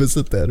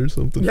revisit that or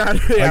something. Yeah,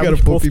 I gotta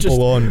put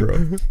people on,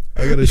 bro.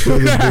 I gotta show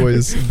the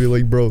boys and be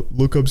like, bro,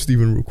 look up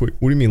Steven real quick.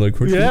 What do you mean, like?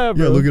 Crutch Boy? Yeah,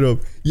 bro. Yeah, look it up.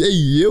 Yeah,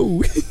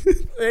 yo.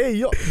 Hey,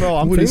 yo, bro,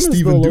 I'm What is famous,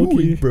 Steven bro, doing,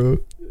 low-key. bro?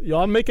 Yo,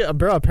 I'm making,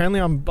 bro. Apparently,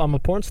 I'm a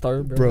porn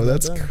star, bro. Bro,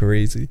 that's Yeah.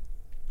 crazy.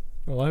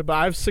 Well, but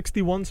I have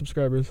 61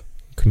 subscribers,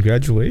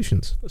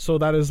 Congratulations. so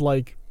that is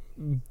like,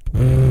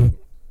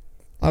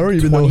 I don't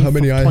even know how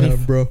many I 20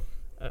 have, bro.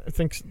 I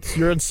think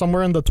you're in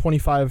somewhere in the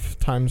 25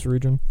 times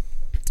region.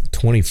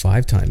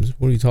 25 times.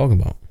 What are you talking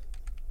about?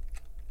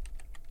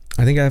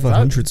 I think I have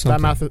 100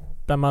 something.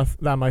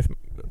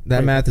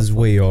 That Math is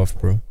way off,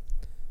 bro.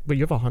 But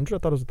you have 100? I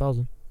thought it was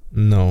 1,000.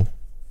 No,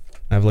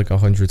 I have like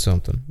 100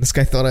 something. This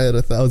guy thought I had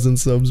 1,000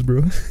 subs,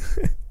 bro.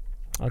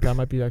 Okay, I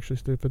might be actually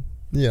stupid.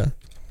 Yeah.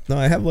 No,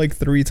 I have like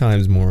 3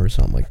 times more or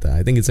something like that.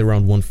 I think it's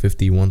around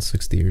 150,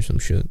 160 or some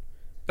shit.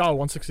 Oh,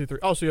 163.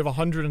 Oh, so you have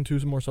 102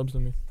 more subs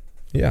than me.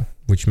 Yeah,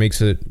 which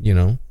makes it,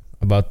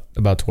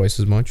 about twice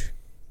as much.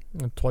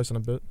 Twice in a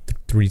bit.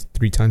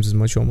 Three times as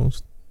much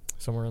almost.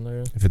 Somewhere in there,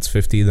 yeah. If it's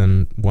 50,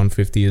 then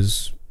 150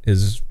 is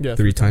Yeah,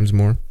 3 times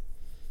more.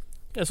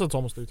 Yeah, so it's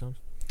almost 3 times.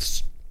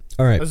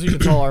 All right. As you can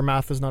tell, our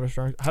math is not as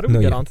strong. How did we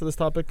No, get yeah. onto this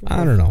topic?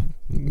 I don't know.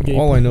 Gay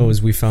All I porn. know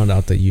is we found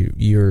out that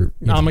you're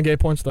I'm a gay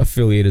porn star.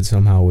 affiliated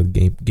somehow with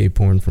gay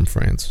porn from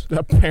France.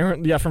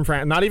 Apparently, yeah, from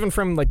France. Not even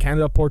from like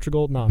Canada,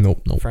 Portugal. No.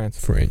 Nope.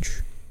 France.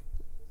 French.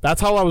 That's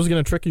how I was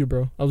gonna trick you,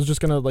 bro. I was just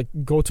gonna like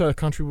go to a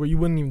country where you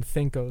wouldn't even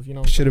think of, you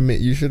know.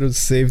 You should have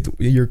saved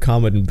your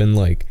comment and been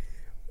like,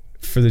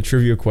 For the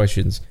trivia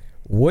questions,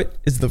 what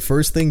is the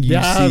first thing you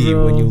Yeah, see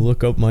bro. when you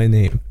look up my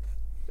name?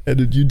 and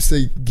then you'd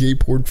say gay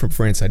porn from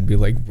France, I'd be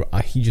like, "Bro,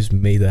 he just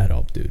made that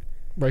up, dude.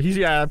 Right?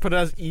 I put it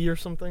as E or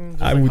something.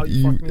 Just I like how would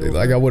you fucked me over.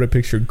 like I would have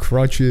pictured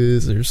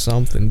crutches or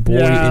something. Boy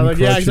yeah, in like,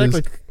 crutches. yeah,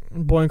 exactly.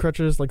 Boy in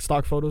crutches, like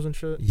stock photos and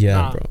shit. Yeah,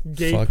 Nah, bro.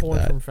 Gay Fuck porn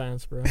that. from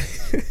France, bro.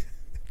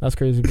 That's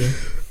crazy, bro.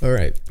 All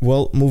right.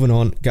 Well, moving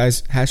on,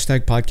 guys.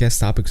 Hashtag podcast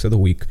topics of the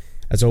week.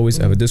 As always,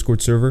 I have a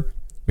Discord server.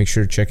 Make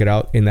sure to check it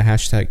out. In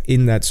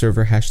that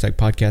server, hashtag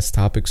podcast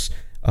topics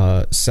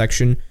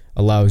section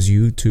allows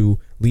you to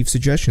leave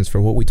suggestions for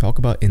what we talk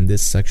about in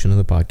this section of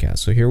the podcast.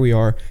 So here we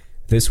are.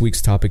 This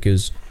week's topic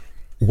is,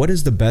 what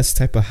is the best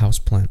type of house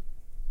plant?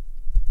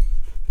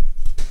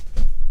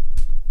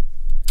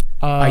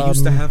 I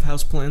used to have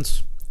house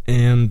plants,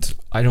 and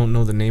I don't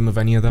know the name of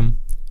any of them.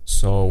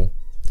 So,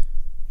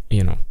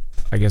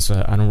 I guess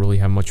I don't really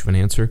have much of an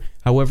answer.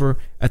 However,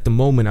 at the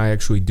moment, I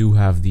actually do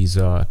have these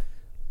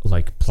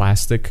like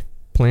plastic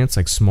plants,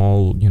 like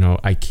small,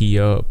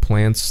 IKEA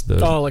plants.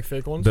 like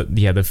fake ones.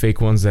 The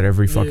fake ones that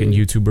every fucking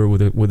Yeah.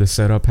 YouTuber with a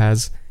setup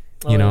has.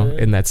 Yeah.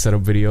 In that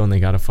setup video, and they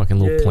got a fucking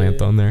little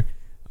plant on there.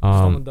 Just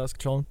on the desk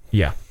chilling.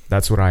 Yeah,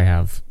 that's what I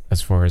have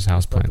as far as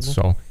house plants.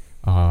 So,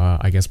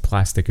 I guess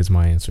plastic is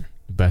my answer,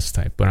 best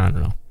type, but I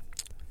don't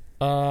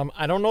know.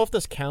 I don't know if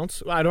this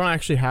counts. I don't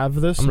actually have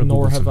this, I'm gonna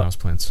nor Google have some I. house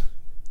plants.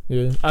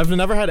 Yeah, I've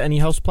never had any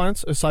house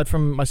plants aside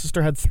from my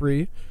sister had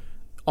 3,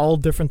 all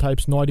different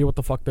types. No idea what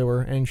the fuck they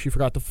were, and she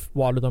forgot to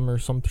water them or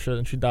some shit,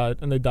 and she died.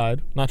 And they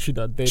died. Not she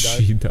died. They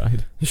died. She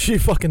died. She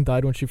fucking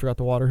died when she forgot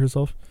to water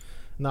herself.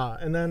 Nah,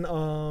 and then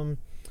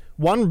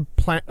one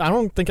plant. I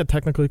don't think it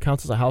technically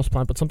counts as a house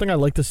plant, but something I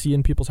like to see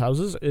in people's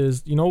houses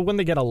is when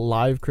they get a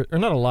live or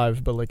not a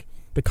live, but like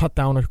they cut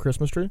down a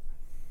Christmas tree.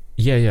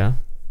 Yeah.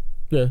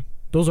 Yeah,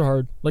 those are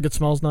hard. Like it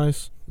smells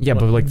nice. Yeah,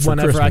 but like for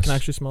whenever Christmas. I can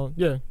actually smell it.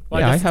 Yeah.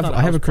 Well, Yeah, I guess it's have not I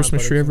have house a plant,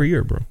 Christmas but tree it's- every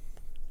year, bro.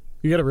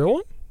 You get a real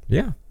one?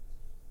 Yeah,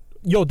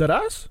 Yo,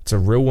 deadass? it's a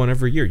real one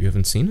every year. You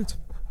haven't seen it?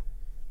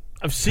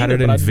 I've seen Had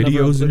it it but in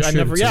videos and I shit.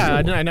 never. It's a Yeah, real I,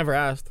 one. didn't, I never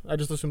asked. I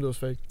just assumed it was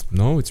fake.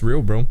 No, it's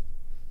real, bro.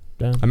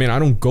 Damn. I mean, I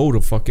don't go to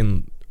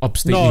fucking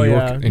upstate No, New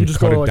York yeah. You and just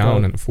cut go to, it like,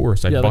 down a- in the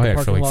forest. I'd yeah, like buy a it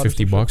for parking like lot or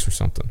 $50 some or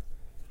something.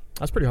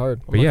 That's pretty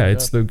hard. But yeah,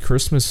 it's the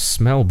Christmas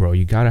smell, bro.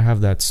 You gotta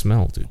have that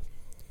smell, dude.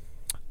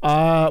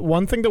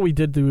 One thing that we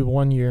did do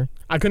one year,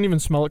 I couldn't even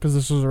smell it because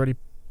this was already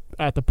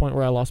at the point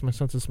where I lost my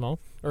sense of smell,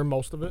 or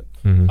most of it.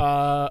 Mhm.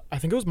 I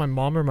think it was my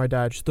mom or my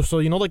dad. So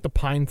like the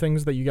pine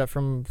things that you get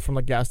from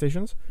like gas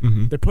stations.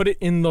 Mhm. They put it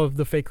in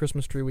the fake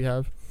Christmas tree we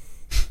have,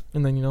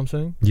 and then you know what I'm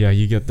saying. Yeah,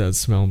 you get that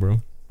smell,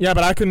 bro. Yeah,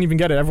 but I couldn't even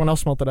get it. Everyone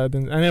else smelled it. I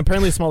didn't. And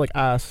apparently it smelled like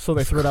ass, so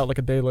they threw it out like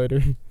a day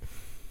later.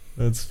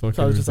 That's fucking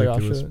So I was just like, oh,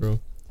 ridiculous, shit. bro.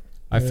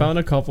 I Yeah. found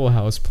a couple of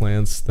house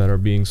plants that are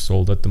being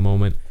sold at the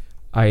moment.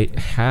 I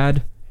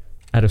had,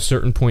 at a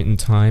certain point in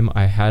time,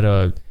 I had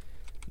a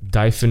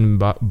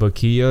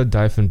Dieffenbachia.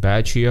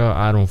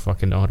 I don't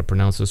fucking know how to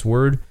pronounce this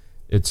word.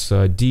 It's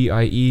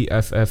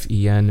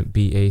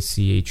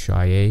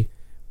Dieffenbachia.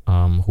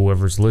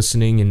 Whoever's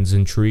listening and is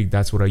intrigued,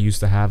 that's what I used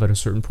to have at a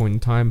certain point in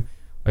time.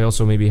 I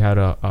also maybe had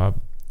a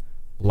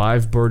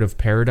live bird of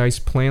paradise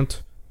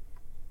plant.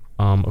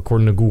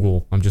 According to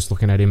Google, I'm just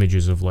looking at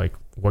images of like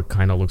what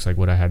kind of looks like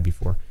what I had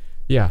before.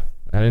 Yeah,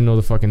 I didn't know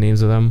the fucking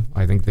names of them.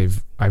 I think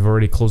I've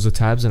already closed the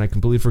tabs and I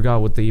completely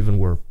forgot what they even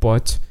were.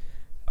 But,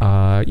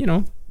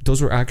 those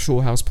were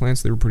actual house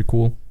plants. They were pretty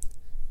cool.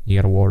 You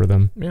gotta water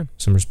them. Yeah.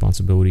 Some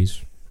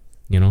responsibilities.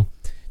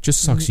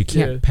 Just sucks. You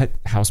can't Yeah. pet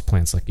house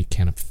plants like you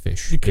can a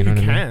fish. You can. know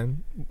You what I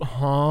mean? can.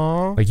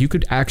 Huh? Like you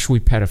could actually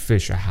pet a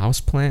fish. A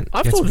house plant.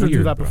 I've That's told you to do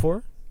weird, that bro.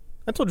 before.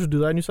 I told you to do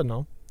that, and you said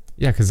no.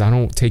 Yeah, because I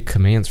don't take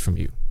commands from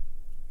you.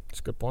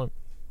 That's a good point.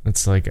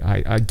 It's like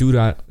I do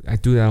that. I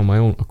do that on my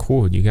own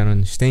accord. You gotta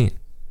understand.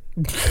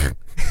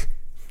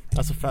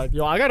 That's a fact.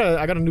 Yo, I got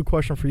a new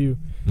question for you.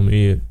 Let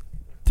me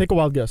Take a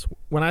wild guess.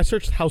 When I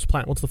searched house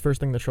plant, what's the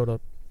first thing that showed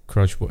up?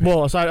 Crutch Boy.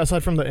 Well,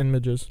 aside from the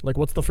images, like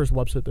what's the first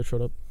website that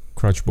showed up?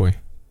 Crutch Boy.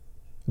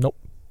 Nope.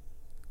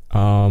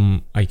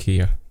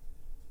 IKEA.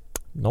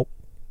 Nope.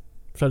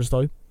 Should I just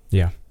tell you?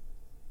 Yeah.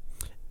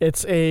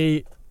 It's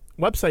a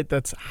website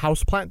that's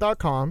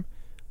houseplant.com.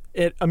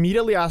 It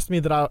immediately asked me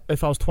that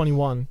if I was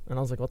 21, and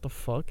I was like, what the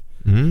fuck?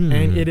 Mm.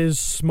 And it is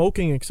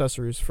smoking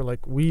accessories for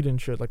like weed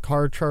and shit, like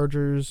car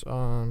chargers.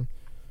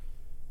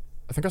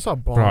 I think I saw a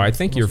bomb. Bro, I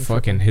think your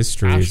fucking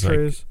history is like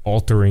ashtrays.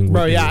 altering what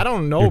Bro, yeah, your, I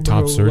don't know, your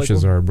bro. top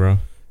searches like, are, bro.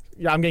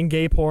 Yeah, I'm getting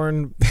gay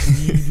porn,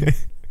 weed.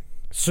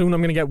 Soon I'm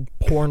gonna get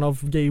porn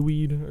of gay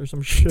weed or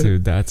some shit.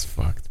 Dude, that's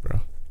fucked, bro.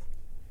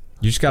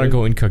 You just gotta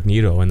go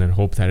incognito and then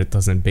hope that it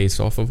doesn't base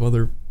off of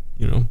other,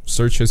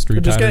 search history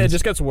It patterns.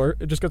 just gets worse.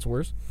 It just gets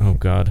worse. Oh,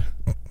 God.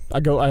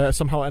 I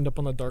somehow end up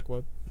on the dark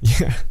web.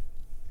 Yeah.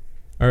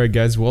 All right,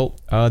 guys. Well,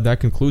 that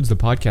concludes the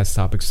podcast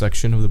topic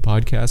section of the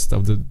podcast,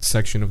 of the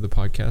section of the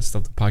podcast,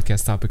 of the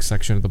podcast topic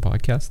section of the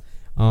podcast.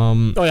 Oh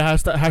yeah,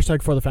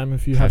 hashtag for the fam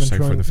if you haven't Hashtag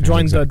for the fam,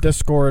 joined exactly. the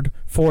Discord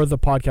for the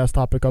podcast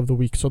topic of the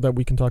week so that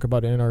we can talk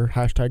about it in our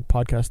hashtag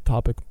podcast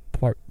topic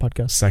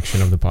podcast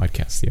Section of the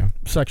podcast, yeah.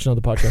 section of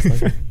the podcast.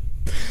 Thank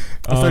you.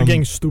 I started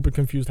getting stupid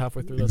confused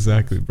halfway through.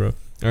 Exactly, bro.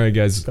 All right,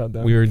 guys.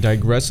 Goddamn. We are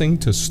digressing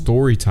to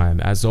story time.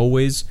 As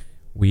always,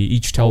 we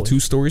each tell Always. 2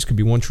 stories. Could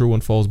be one true,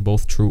 one false,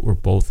 both true, or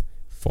both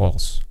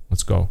false.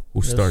 Let's go.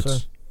 Who Yes, starts? sir.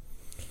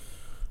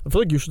 I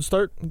feel like you should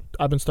start.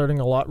 I've been starting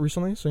a lot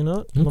recently, so you know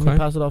what? Let Okay. me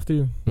pass it off to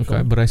you.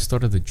 Okay, but I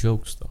started the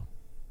jokes, though.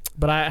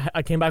 But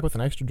I came back with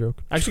an extra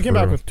joke. I actually came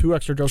True. back with 2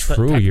 extra jokes. True,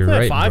 Technically you're I had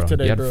right, 5 bro.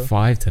 today, you had bro.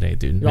 5 today,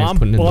 dude. Yo, Man's I'm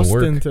putting in the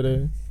busting work.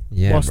 today.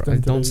 Yeah, busting bro.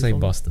 Don't today, say so-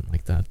 busting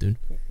like that, dude.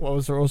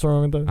 What's wrong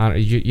with that?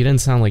 You didn't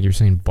sound like you're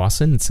saying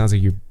busting. It sounds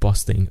like you're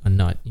busting a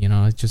nut.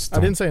 It just.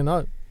 I didn't say a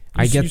nut.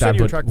 I get you that, said you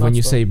but attract when nuts,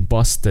 you though. say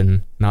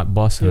busting, not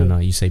busting a Yeah.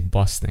 nut, you say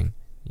busting.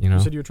 You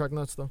said you attract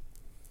nuts, though.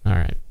 All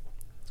right.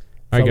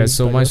 All right, guys.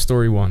 So my digress.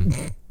 story 1.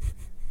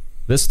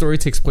 This story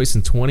takes place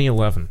in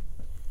 2011.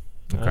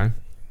 Okay. Alright.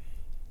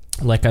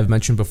 Like I've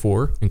mentioned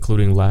before,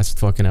 including last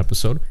fucking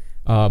episode,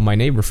 my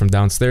neighbor from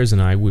downstairs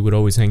and I, we would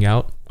always hang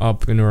out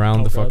up and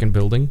around Oh, the God. fucking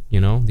building.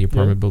 The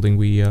apartment building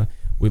we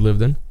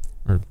lived in,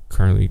 or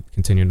currently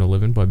continue to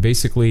live in. But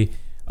basically,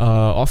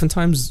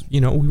 oftentimes, we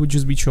would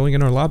just be chilling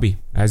in our lobby,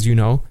 as you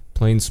know,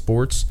 playing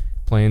sports,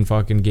 playing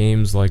fucking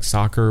games like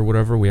soccer or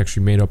whatever. We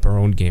actually made up our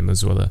own game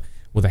as well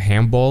with a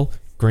handball.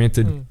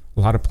 Granted, a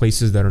lot of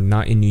places that are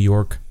not in New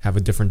York have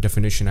a different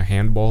definition of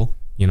handball.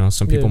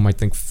 Some people Yeah. might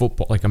think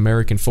football, like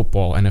American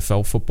football,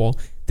 NFL football,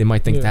 they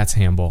might think Yeah. that's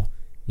handball.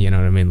 You know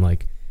what I mean?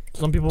 Like,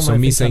 Some people so might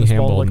me think saying tennis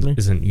ball handball like me.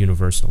 isn't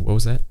universal. What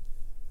was that?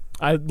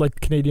 I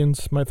like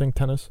Canadians might think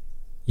tennis.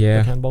 Yeah,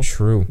 Like handball?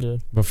 true. Yeah.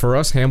 But for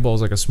us, handball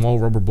is like a small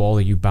rubber ball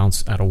that you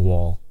bounce at a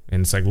wall.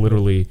 And it's like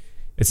literally,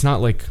 it's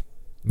not like,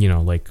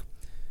 like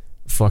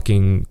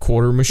fucking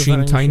quarter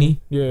machine Defending tiny. machine.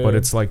 Yeah. But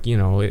it's like,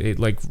 it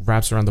like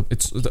wraps around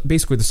it's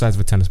basically the size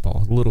of a tennis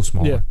ball, a little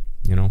smaller,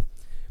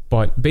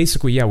 But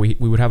basically, yeah, we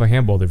would have a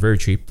handball. They're very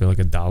cheap. They're like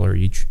 $1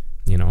 each,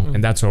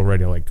 and that's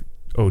already like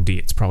OD.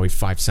 It's probably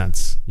 5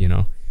 cents,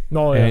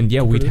 No, And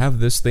yeah, we'd computers. have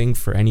this thing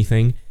for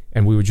anything,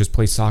 and we would just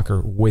play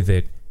soccer with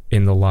it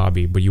in the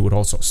lobby. But you would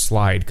also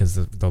slide because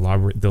the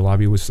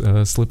lobby was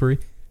slippery,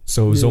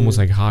 so it was Yeah. almost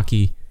like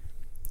hockey,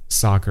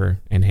 soccer,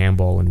 and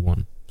handball in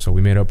one. So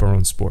we made up our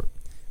own sport.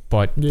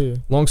 But Yeah.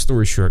 long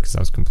story short, because that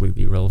was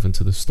completely irrelevant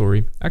to the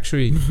story.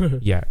 Actually,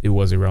 yeah, it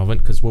was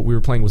irrelevant because what we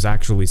were playing was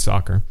actually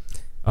soccer.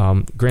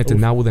 Granted, Oof.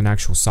 not with an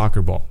actual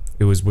soccer ball.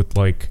 It was with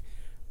like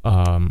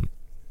a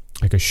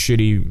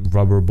shitty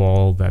rubber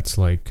ball that's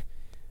like,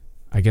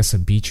 I guess a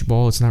beach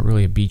ball. It's not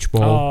really a beach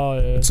ball. Oh,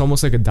 yeah. It's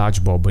almost like a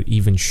dodgeball, but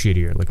even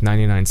shittier. Like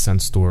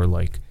 99-cent store.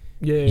 Like,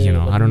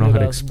 Yeah. I don't know how to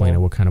mid-ass explain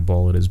ball. it, what kind of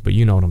ball it is, but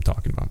you know what I'm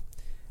talking about.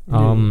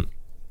 Yeah.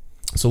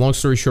 So long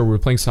story short, we were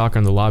playing soccer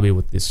in the lobby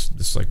with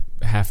this like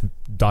half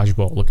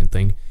dodgeball looking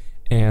thing,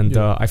 and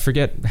Yeah. I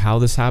forget how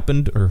this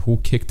happened or who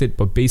kicked it,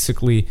 but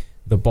basically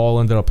the ball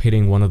ended up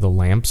hitting one of the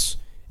lamps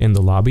in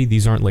the lobby.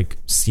 These aren't like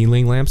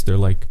ceiling lamps; they're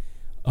like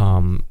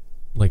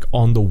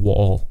on the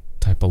wall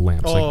type of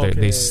lamps. Oh, like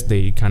okay.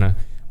 they kind of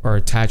are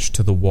attached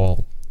to the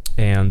wall,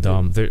 and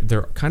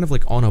they're kind of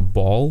like on a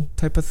ball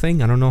type of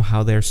thing. I don't know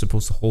how they're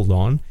supposed to hold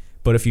on,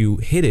 but if you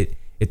hit it,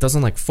 it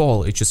doesn't like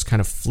fall. It just kind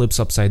of flips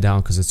upside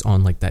down because it's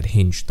on like that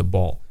hinge, the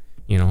ball.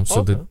 You know, so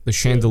Okay. the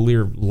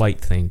chandelier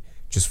light thing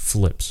just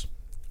flips,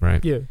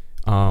 right? Yeah.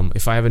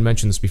 If I haven't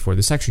mentioned this before,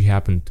 this actually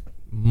happened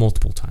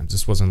multiple times.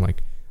 This wasn't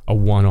like a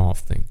one-off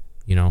thing,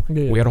 you know?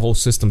 Yeah. We had a whole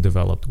system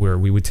developed where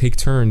we would take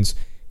turns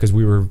because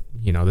we were,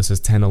 you know, this is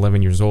 10,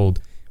 11 years old.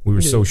 We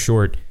were so Yeah.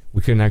 short,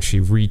 we couldn't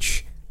actually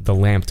reach the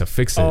lamp to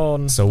fix it.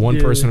 Oh, So one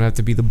yeah. person would have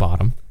to be the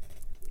bottom,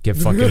 get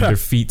fucking their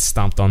feet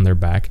stomped on their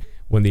back,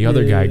 when the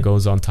other guy Yeah.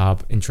 goes on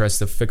top and tries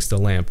to fix the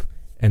lamp,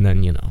 and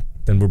then, you know,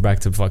 then we're back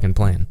to fucking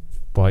playing.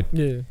 But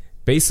Yeah.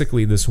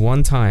 basically, this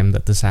one time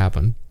that this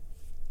happened,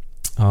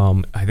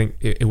 I think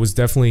it was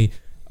definitely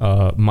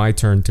my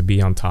turn to be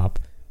on top,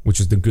 which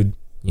is the good,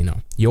 you know,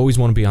 you always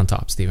want to be on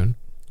top, Steven,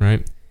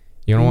 right?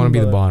 You don't want to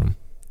be the bottom.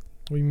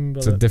 What do you mean by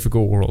It's a that?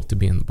 difficult world to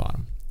be in the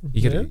bottom.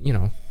 You get, Yeah? you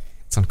know,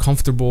 it's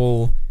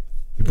uncomfortable.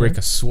 You break Yeah.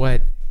 a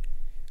sweat,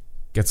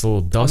 gets a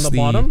little On dusty. the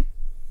bottom?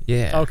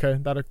 Yeah. Okay,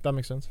 that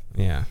makes sense.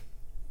 Yeah.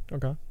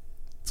 Okay.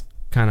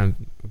 Kind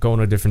of going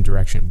a different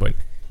direction, but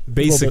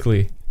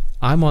basically,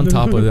 I'm on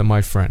top of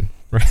my friend,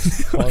 right?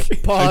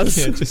 Pause.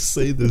 I can't just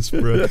say this,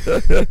 bro.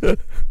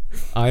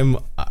 I'm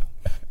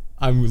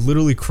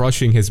literally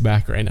crushing his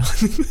back right now.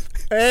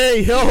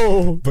 Hey,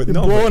 yo! But You're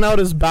no, blowing out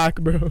his back,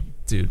 bro.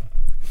 Dude,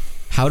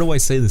 how do I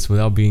say this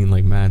without being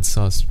like mad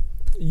sus?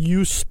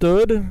 You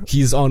stood?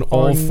 He's on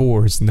all On-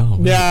 fours. No.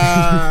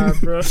 Yeah,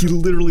 bro. He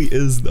literally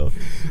is though.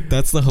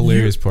 That's the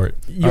hilarious part.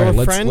 Your All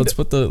right, friend... let's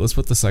put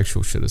the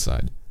sexual shit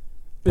aside.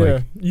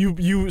 yeah,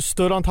 you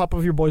stood on top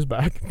of your boy's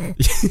back.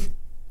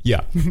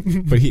 Yeah,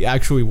 but he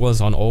actually was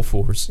on all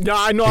fours. Yeah,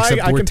 I know.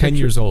 Except I we're can 10 picture-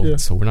 years old, Yeah.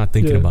 so we're not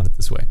thinking Yeah. about it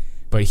this way.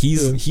 But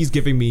Yeah. he's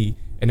giving me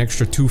an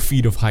extra 2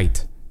 feet of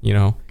height, you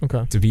know,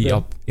 Okay. to be Yeah.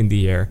 up in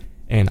the air,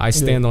 and I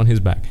stand on his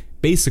back.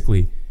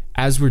 Basically,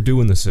 as we're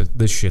doing this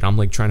shit, I'm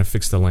like trying to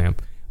fix the lamp.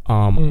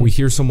 We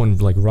hear someone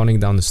like running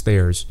down the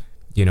stairs,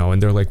 you know,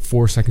 and they're like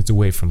 4 seconds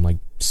away from like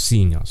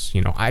seeing us.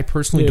 You know, I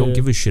personally don't Yeah.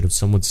 give a shit if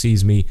someone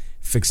sees me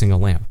fixing a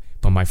lamp,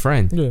 but my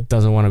friend Yeah.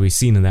 doesn't want to be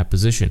seen in that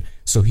position,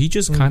 so he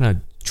just kind of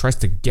tries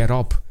to get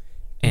up,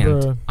 and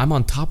Bruh. I'm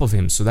on top of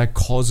him, so that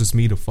causes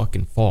me to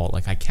fucking fall.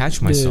 Like I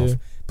catch myself, Yeah.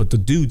 but the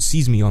dude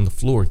sees me on the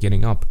floor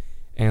getting up,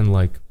 and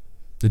like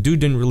the dude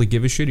didn't really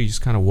give a shit. He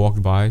just kind of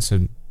walked by,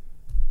 said,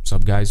 "What's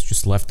up, guys?"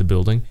 Just left the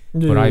building.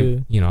 But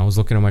I was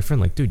looking at my friend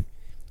like, dude,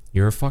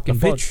 you're a fucking The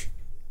fuck? bitch.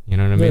 You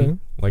know what I mean?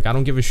 Like, I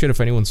don't give a shit if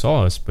anyone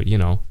saw us, but you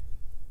know,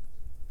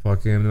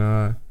 fucking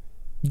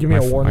Give me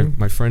a warning.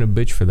 my friend a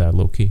bitch for that,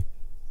 low key.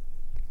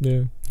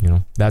 Yeah. You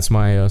know, that's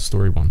my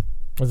story one.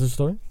 What's the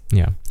story?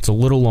 Yeah, it's a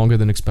little longer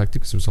than expected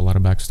because there's a lot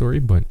of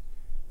backstory, but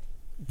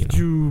you Did know.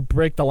 you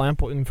break the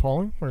lamp in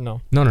falling or no?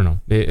 No.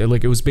 It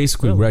was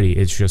basically Really? ready.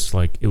 It's just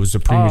like it was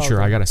a premature.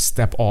 okay. I got to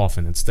step off,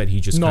 and instead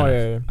he just No, kind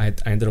of. yeah.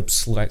 I ended up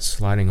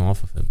sliding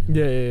off of him. You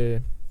know?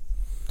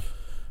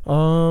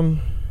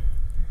 Yeah.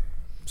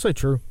 Say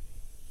true.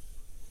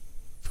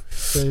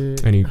 Say,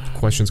 Any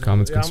questions,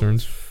 comments, Yeah, I'm-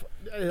 concerns?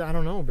 I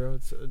don't know, bro.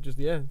 It's just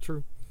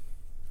true.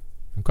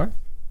 Okay.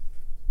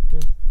 Yeah.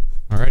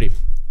 Alrighty.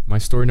 My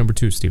story number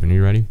 2, Steven. Are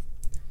you ready?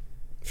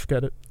 Just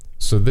get it.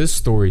 So this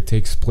story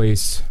takes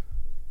place.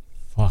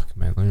 Fuck,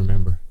 man. Let me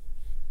remember.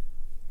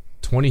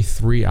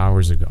 23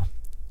 hours ago.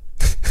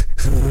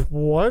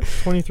 What?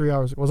 23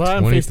 hours. Was I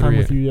on 23 FaceTime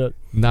with you yet?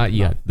 Not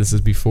yet. This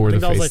is before I the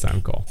think that was FaceTime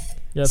like- call.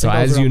 Yeah. I So think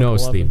that was as you around know,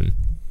 like 11. Steven,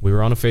 we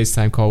were on a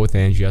FaceTime call with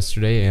Angie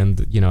yesterday,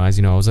 and you know, as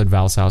you know, I was at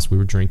Val's house. We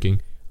were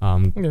drinking,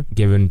 Yeah.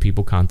 giving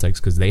people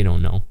context because they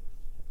don't know.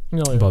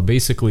 No, yeah. But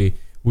basically,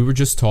 we were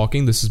just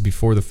talking. This is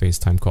before the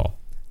FaceTime call.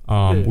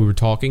 Yeah. We were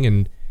talking,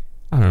 and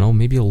I don't know,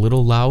 maybe a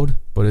little loud,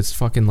 but it's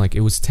fucking like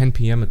it was 10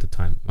 p.m. at the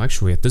time.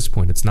 Actually, at this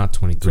point, it's not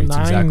 23. It's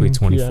exactly 9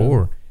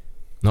 24.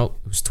 Nope,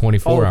 it was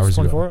 24 it's hours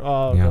 24? ago.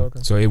 Oh, okay, Yeah. okay.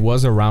 So it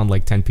was around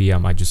like 10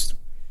 p.m. I just,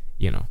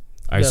 you know,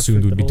 I Yeah,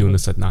 assumed freaked we'd a be little doing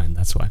bit. this at 9.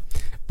 That's why.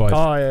 But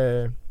Oh,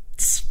 yeah.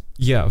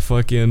 yeah,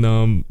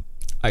 fucking,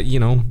 you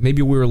know,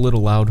 maybe we were a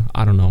little loud.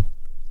 I don't know.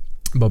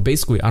 But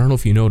basically, I don't know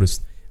if you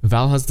noticed,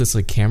 Val has this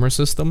like camera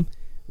system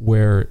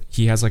where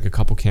he has like a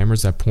couple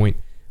cameras that point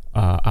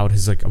out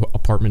his like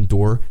apartment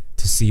door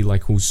to see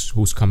like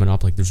who's coming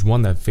up. Like there's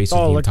one that faces the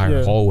like, entire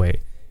yeah. hallway,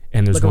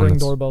 and there's Like a one ring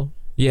that's, doorbell.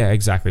 yeah,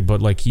 exactly.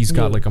 But like he's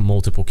got Yeah. like a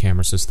multiple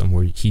camera system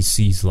where he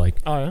sees like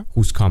Oh, yeah?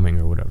 who's coming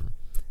or whatever.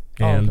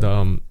 Oh, And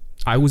okay.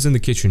 I was in the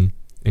kitchen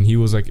and he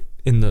was like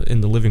in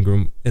the living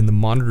room, and the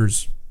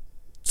monitors,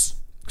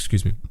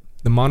 excuse me,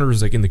 the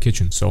monitor's like in the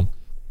kitchen. So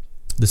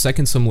the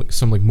second some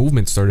like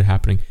movement started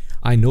happening,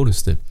 I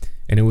noticed it,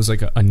 and it was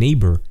like a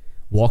neighbor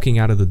walking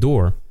out of the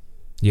door,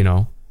 you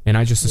know, and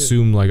I just Yeah.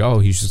 assumed like, oh,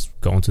 he's just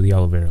going to the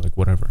elevator, like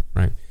whatever,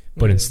 right?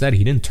 But Yeah. instead,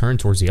 he didn't turn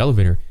towards the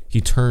elevator. He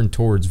turned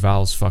towards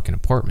Val's fucking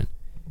apartment.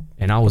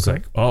 And I was Okay.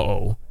 like,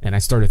 uh-oh. And I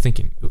started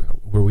thinking,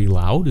 were we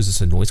loud? Is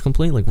this a noise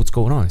complaint? Like, what's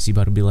going on? Is he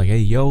about to be like, hey,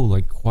 yo,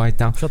 like, quiet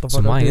down? Shut the So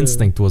fuck my up, yeah.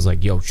 instinct was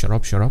like, yo, shut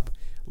up.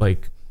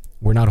 Like,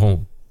 we're not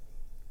home.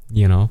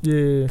 You know?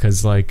 Yeah.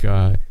 Because, like,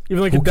 Even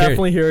though I who could cares?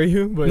 definitely hear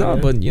you, but no,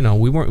 yeah. but, you know,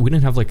 we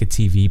didn't have, like, a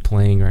TV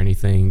playing or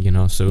anything, you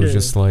know? So it was Yeah.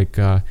 just like,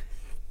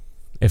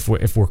 if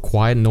we're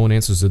quiet and no one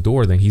answers the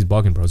door, then he's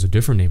bugging, bro. It's a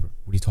different neighbor.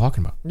 What are you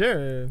talking about?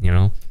 Yeah. You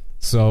know?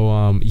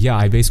 So, yeah,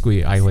 I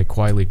like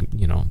quietly,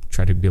 you know,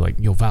 try to be like,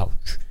 yo, Val.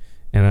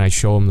 And then I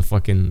show him the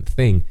fucking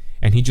thing.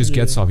 And he just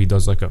gets Yeah. up. He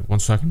does like a 1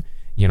 second,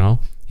 you know?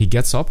 He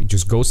gets up. He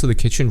just goes to the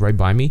kitchen right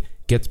by me,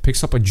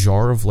 picks up a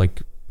jar of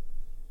like,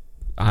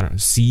 I don't know,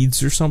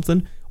 seeds or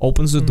something,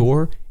 opens the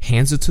door,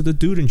 hands it to the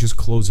dude, and just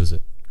closes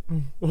it.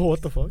 Oh,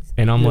 what the fuck?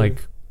 And I'm Yeah.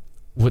 like,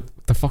 what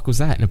the fuck was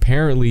that? And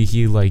apparently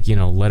he like, you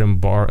know, let him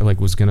borrow,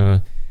 like was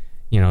gonna,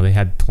 you know, they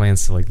had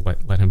plans to like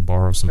let him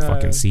borrow some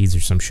fucking seeds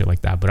or some shit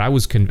like that. But I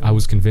was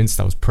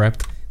convinced, I was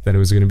prepped that it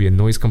was gonna be a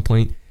noise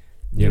complaint.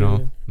 You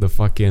know, the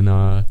fucking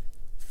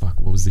fuck,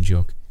 what was the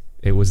joke?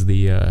 It was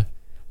the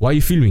why are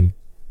you filming?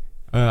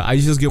 I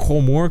just get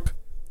homework.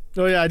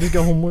 Oh yeah, I just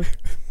got homework.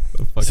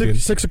 Fucking,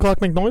 6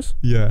 o'clock make noise?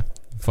 yeah.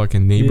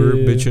 Fucking neighbor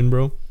Yeah. bitching,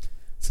 bro.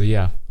 So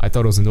yeah, I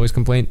thought it was a noise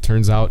complaint.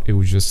 Turns out it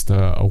was just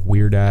a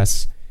weird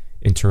ass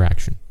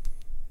interaction.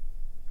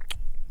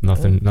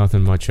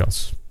 Nothing much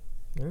else.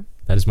 Yeah.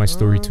 That is my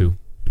story too.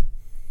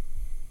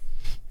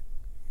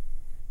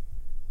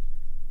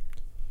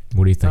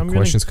 What do you think? I'm gonna-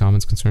 Questions,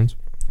 comments, concerns?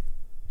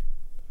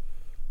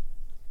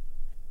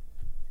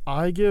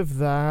 I give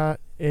that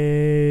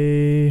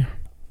a.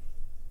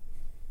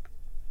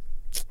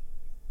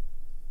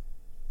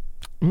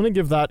 I'm gonna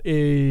give that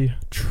a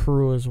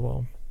true as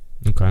well.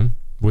 Okay.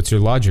 What's your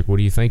logic? What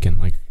are you thinking?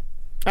 Like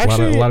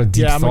Actually, a lot of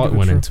deep yeah, I'm gonna thought give it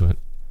went true. into it.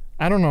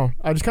 I don't know.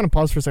 I just kind of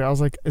paused for a second. I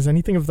was like, is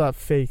anything of that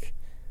fake?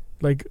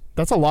 Like,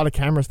 that's a lot of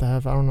cameras to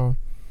have. I don't know.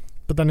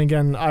 But then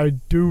again, I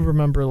do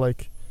remember,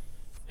 like,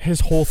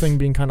 his whole thing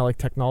being kind of, like,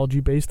 technology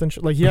based and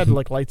shit. Like, he had,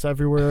 like, lights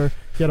everywhere.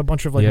 He had a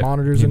bunch of, like,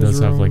 monitors he in his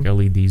does room. have like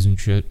LEDs and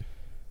shit. I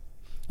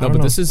No, don't but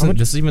know. this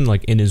isn't even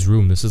like in his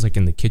room. This is like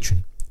in the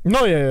kitchen.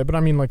 No, yeah, but I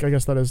mean, like, I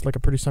guess that is, like, a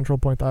pretty central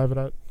point to have it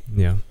at.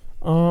 Yeah.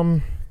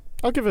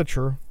 I'll give it a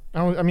true.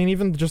 I mean,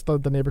 even just the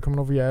neighbor coming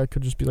over, yeah, it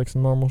could just be, like,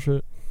 some normal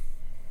shit.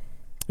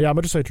 Yeah, I'm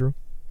gonna just say true.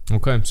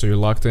 Okay, so you're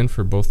locked in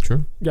for both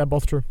true? Yeah,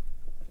 both true.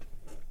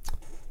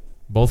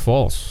 Both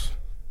false.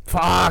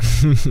 Fuck!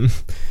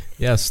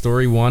 Yeah,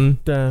 story one,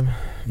 Damn.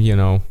 you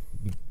know,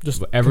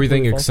 Just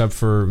everything completely false. except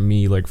for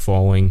me like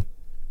falling.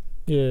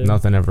 Yeah.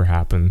 Nothing ever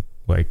happened.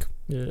 Like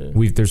Yeah.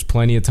 there's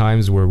plenty of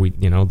times where we,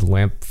 you know, the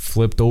lamp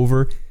flipped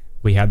over.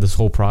 We had this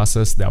whole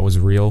process that was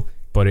real,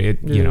 but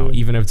you know, Yeah.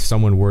 even if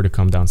someone were to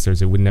come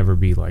downstairs, it would never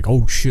be like,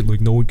 oh shit,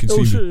 like no one can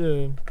see shit,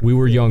 me. yeah. We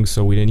were young,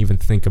 so we didn't even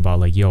think about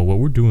like, yo, what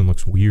we're doing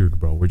looks weird,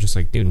 bro. We're just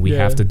like, dude, we Yeah.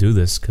 have to do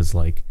this because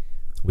like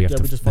we have Yeah,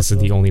 to. we just This fucked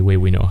is it the up. only way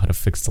we know how to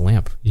fix the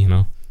lamp, you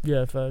know.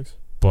 Yeah, facts.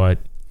 But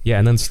yeah,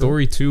 and then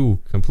story two,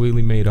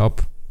 completely made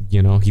up.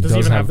 You know, he Does he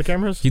does even have have the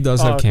cameras? he does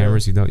Oh, have okay.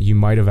 cameras. You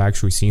might have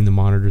actually seen the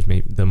monitors,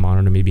 maybe the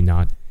monitor, maybe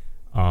not.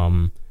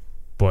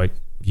 But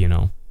you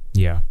know,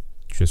 yeah,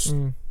 just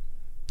Mm,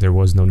 there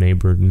was no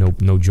neighbor,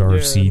 no jar of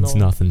Yeah, seeds,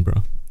 no. nothing,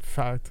 bro.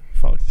 fact.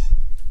 Fuck.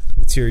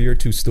 Let's hear your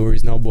two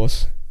stories now,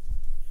 boss.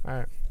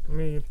 Alright. Let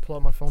me pull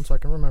out my phone so I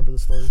can remember the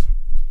stories.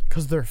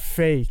 Because they're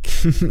fake.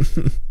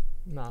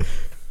 Nah.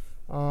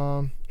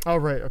 Oh,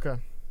 right. Okay.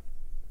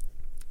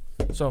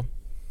 So,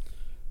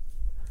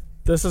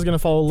 this is going to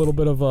follow a little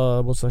bit of,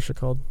 what's that shit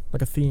called?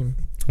 Like a theme.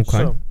 Okay.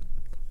 So,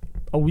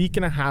 a week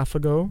and a half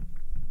ago.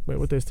 Wait,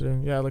 what day is today?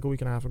 Yeah, like a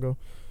week and a half ago.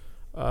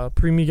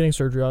 Pre me getting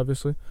surgery,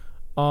 obviously.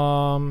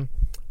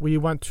 We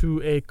went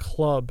to a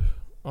club,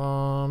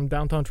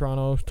 downtown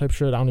Toronto type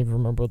shit. I don't even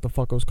remember what the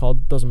fuck it was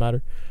called. Doesn't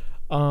matter.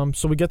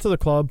 So we get to the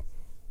club.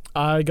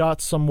 I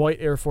got some white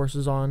Air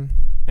Forces on,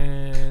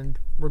 and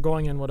we're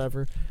going in,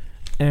 whatever.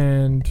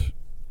 And,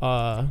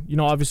 you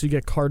know, obviously you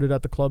get carded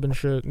at the club and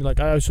shit. Like,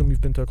 I assume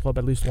you've been to a club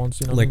at least once,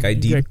 you know. Like You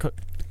ID'd? get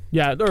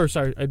yeah, or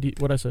sorry, ID.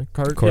 What'd I say?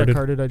 Carded? Yeah,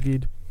 carded,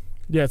 ID'd.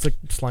 Yeah, it's like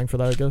slang for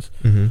that, I guess.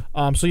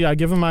 Mm-hmm. So yeah, I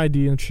give him my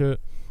ID and shit.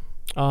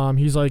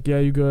 He's like, yeah,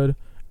 you good.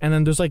 And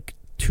then there's like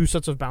two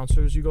sets of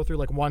bouncers you go through.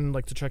 Like one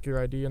like to check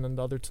your ID, and then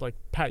the other to like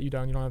pat you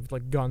down. You don't have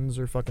like guns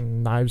or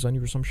fucking knives on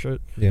you or some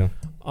shit. Yeah.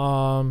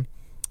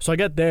 So I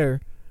get there,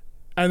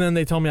 and then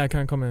they tell me I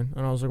can't come in,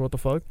 and I was like, what the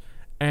fuck?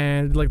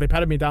 And like they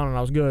patted me down, and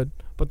I was good.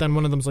 But then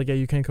one of them's like, yeah,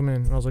 you can't come in,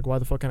 and I was like, why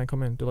the fuck can't I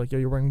come in? They're like, yeah,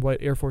 you're wearing white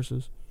Air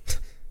Forces.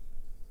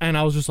 And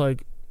I was just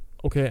like,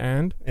 okay,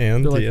 and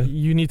And they're like, yeah.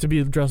 you need to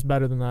be dressed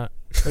better than that.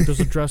 Like there's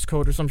a dress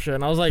code or some shit.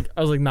 And I was like,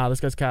 nah, this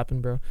guy's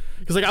capping, bro.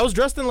 Because like I was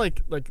dressed in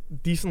like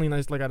decently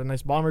nice, like I had a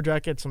nice bomber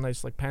jacket, some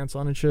nice like pants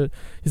on and shit.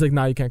 He's like,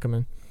 nah, you can't come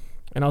in.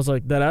 And I was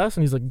like, dead ass?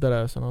 And he's like, dead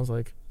ass. And I was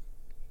like,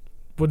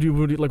 what do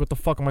you like? What the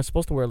fuck am I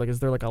supposed to wear? Like, is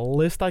there like a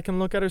list I can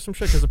look at or some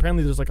shit? Because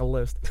apparently there's like a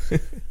list,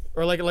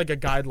 or like a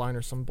guideline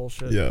or some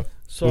bullshit. Yeah.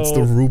 So What's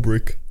the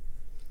rubric?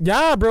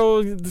 Yeah,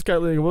 bro. This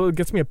guy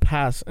gets me a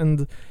pass,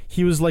 and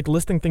he was like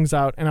listing things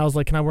out, and I was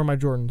like, "Can I wear my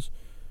Jordans?"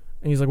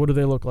 And he's like, "What do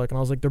they look like?" And I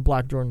was like, "They're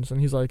black Jordans." And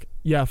he's like,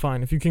 "Yeah,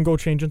 fine. If you can go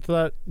change into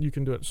that, you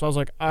can do it." So I was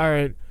like, "All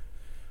right,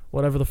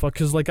 whatever the fuck."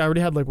 Because like I already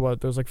had like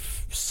what? There's like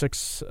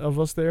 6 of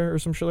us there or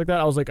some shit like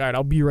that. I was like, "All right,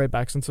 I'll be right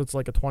back," since it's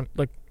like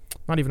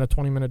not even a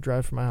 20-minute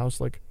drive from my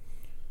house, like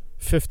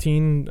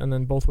 15, and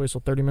then both ways, so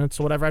 30 minutes.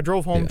 So whatever. I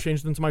drove home,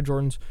 changed into my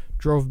Jordans,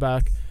 drove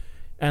back,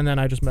 and then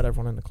I just met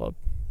everyone in the club.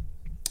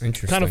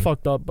 Interesting. Kind of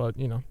fucked up, but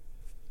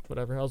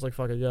whatever. I was like,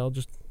 fuck it. Yeah, I'll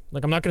just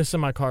I'm not gonna sit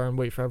in my car and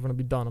wait for everyone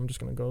to be done. I'm just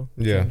gonna go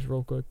change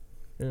real quick.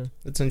 Yeah,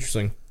 that's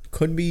interesting.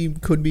 Could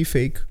be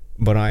fake,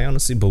 but I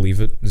honestly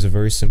believe it. It's a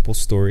very simple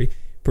story.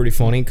 Pretty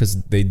funny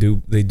because they do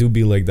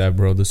be like that,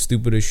 bro. The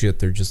stupidest shit.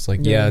 They're just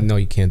like, yeah, no,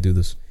 you can't do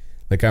this.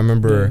 Like I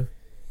remember,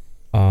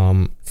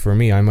 for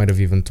me, I might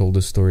have even told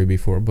this story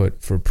before,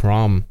 but for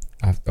prom,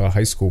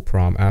 high school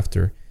prom,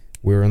 after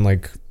we were in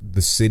like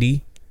the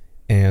city,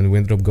 and we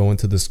ended up going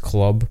to this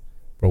club.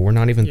 Bro, we're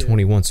not even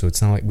 21, so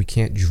it's not like we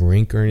can't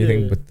drink or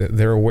anything. But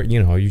they're aware,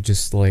 you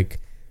just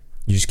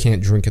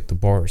can't drink at the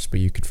bars, but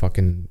you could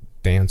fucking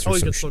dance or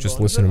some shit, just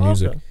listen to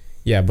music. Okay.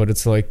 Yeah, but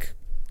it's like,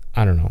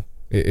 I don't know.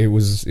 It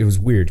was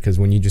weird because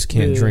when you just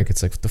can't drink,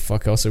 it's like, what the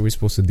fuck else are we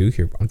supposed to do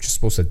here? I'm just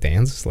supposed to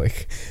dance?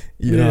 Like,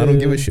 I don't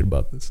give a shit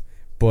about this.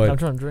 But I'm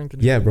trying to drink.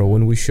 Bro,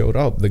 when we showed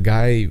up, the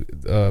guy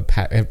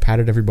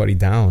patted everybody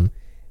down,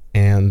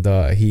 and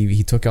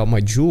he took out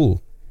my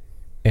jewel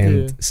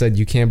and said,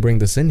 you can't bring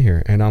this in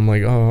here. And I'm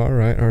like, oh, all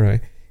right.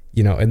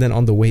 And then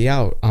on the way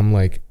out, I'm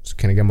like, so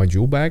can I get my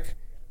jewel back?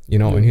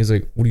 And he's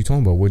like, what are you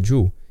talking about? What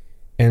jewel?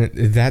 And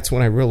that's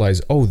when I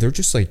realized, oh, they're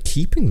just like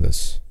keeping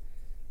this.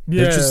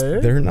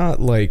 They're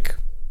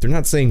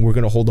not saying we're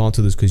gonna hold on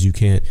to this because you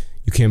can't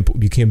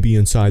be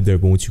inside there,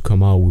 but once you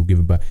come out, we'll give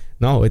it back.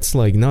 No, it's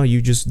like, no,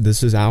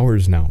 this is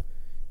ours now.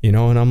 And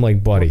I'm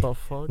like, buddy,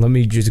 let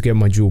me just get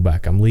my jewel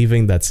back. I'm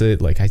leaving. That's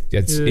it. Like,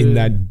 it's in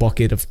that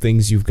bucket of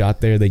things you've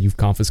got there that you've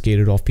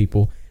confiscated off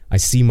people. I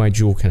see my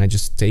jewel. Can I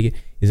just take it?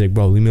 He's like,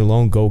 bro, leave me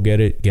alone. Go get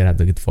it. Get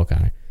the fuck out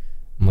of here.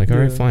 I'm like, all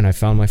right, fine. I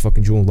found my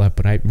fucking jewel and left,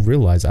 but I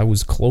realized I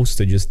was close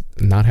to just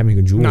not having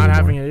a jewel anymore.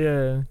 Having it,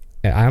 yeah.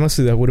 And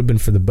honestly, that would have been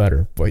for the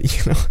better, but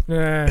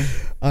I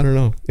don't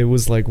know. It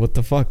was like, what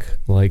the fuck?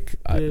 Like,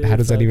 how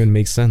does that even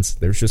make sense?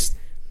 There's just,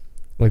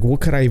 like,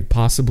 what could I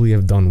possibly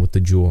have done with the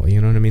jewel?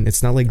 You know what I mean?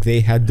 It's not like they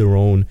had their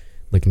own,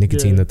 like,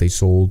 nicotine that they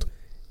sold,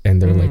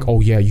 and they're like,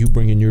 oh yeah, you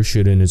bringing your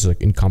shit in is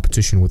like in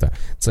competition with that.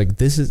 It's like,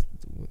 this is,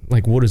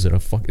 like, what is it?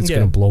 It's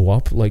gonna blow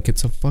up? Like,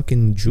 it's a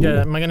fucking jewel.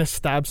 Yeah, am I gonna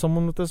stab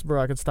someone with this,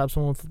 bro? I could stab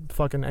someone with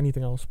fucking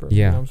anything else, bro. Yeah.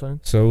 You know what I'm saying?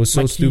 So it was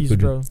so stupid.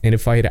 Keys, and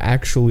if they'd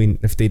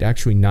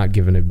actually not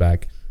given it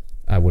back,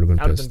 I would have been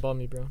pissed. I'd have been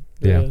bummy, bro.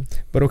 Yeah.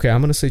 But okay,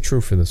 I'm gonna say true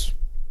for this.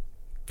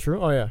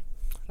 True? Oh yeah.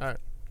 Alright,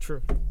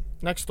 true.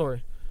 Next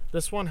story.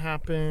 This one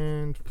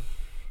happened,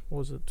 what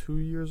was it, 2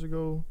 years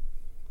ago?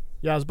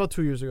 Yeah, it was about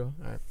 2 years ago.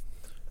 Alright.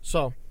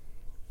 So,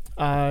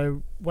 I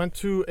went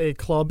to a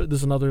club. This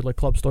is another like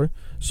club story.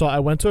 So I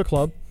went to a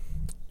club,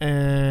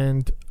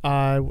 and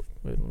wait,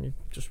 let me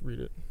just read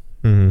it.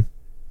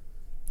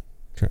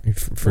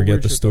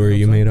 Forget the story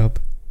you made up.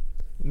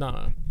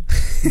 Nah.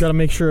 You gotta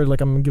make sure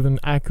like I'm giving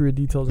accurate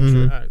details and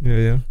shit. Right.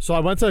 Yeah. So I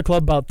went to a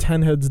club about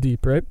 10 heads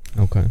deep, right?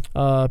 Okay.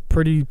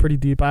 Pretty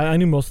deep. I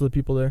knew most of the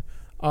people there.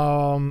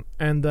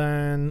 And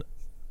then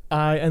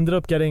I ended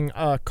up getting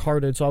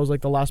carded. So I was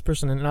like the last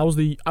person in, and I was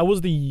the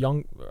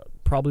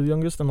probably the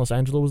youngest, unless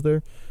Angela was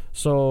there.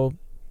 So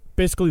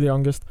basically the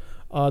youngest.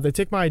 They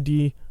take my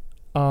ID.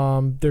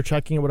 They're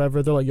checking it,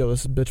 whatever. They're like, yo,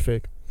 this is bitch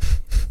fake.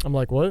 I'm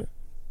like, what?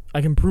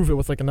 I can prove it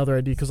with like another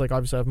ID because like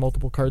obviously I have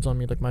multiple cards on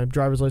me, like my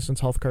driver's license,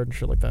 health card, and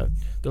shit like that.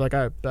 They're like,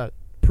 all right, bet,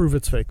 prove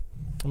it's fake.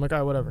 I'm like, all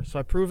right, whatever. So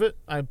I prove it.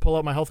 I pull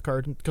out my health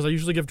card because I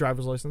usually give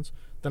driver's license,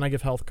 then I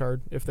give health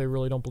card if they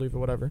really don't believe it,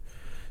 whatever.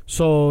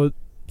 So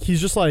he's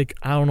just like,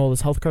 I don't know,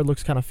 this health card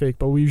looks kind of fake,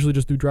 but we usually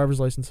just do driver's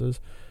licenses.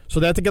 So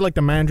they had to get like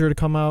the manager to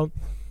come out.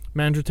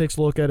 Manager takes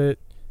a look at it.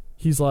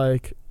 He's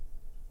like,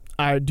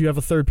 do you have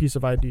a third piece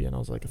of ID? And I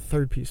was like, a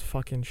third piece?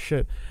 Fucking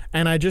shit.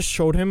 And I just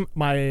showed him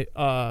my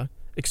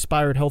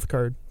expired health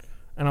card,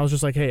 and I was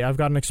just like, hey, I've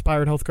got an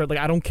expired health card. Like,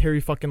 I don't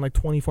carry fucking like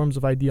 20 forms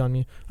of ID on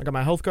me. I got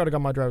my health card, I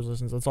got my driver's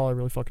license. That's all I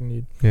really fucking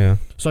need. Yeah.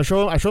 So I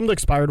show him the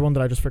expired one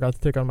that I just forgot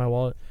to take out of my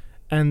wallet,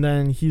 and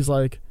then he's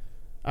like,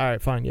 all right,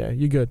 fine, yeah,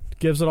 you good.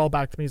 Gives it all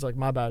back to me. He's like,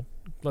 my bad,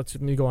 lets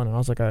me go on. And I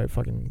was like, all right,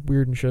 fucking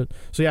weird and shit.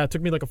 So yeah, it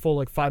took me like a full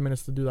like 5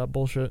 minutes to do that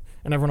bullshit,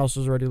 and everyone else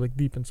was already like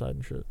deep inside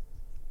and shit.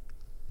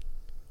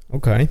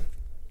 Okay.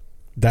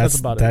 That's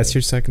about it. That's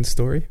your second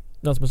story?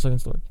 That's my second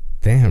story.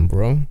 Damn,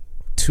 bro.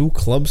 2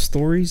 club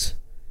stories?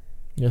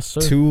 Yes,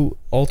 sir. 2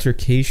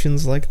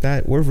 altercations like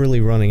that? We're really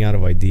running out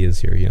of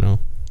ideas here,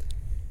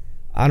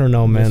 I don't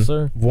know, man. Yes,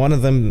 sir. One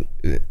of them,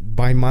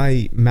 by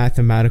my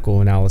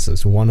mathematical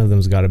analysis, one of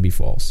them's got to be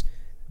false.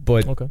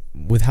 But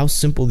with how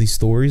simple these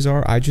stories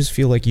are, I just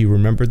feel like you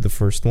remembered the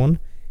first one,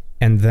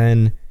 and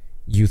then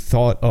you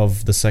thought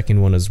of the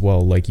second one as well.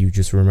 Like, you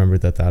just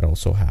remembered that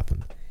also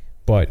happened.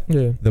 But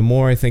the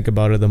more I think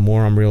about it, the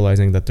more I'm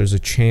realizing that there's a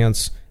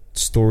chance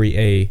story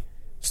A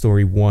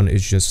Story 1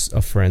 is just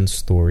a friend's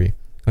story.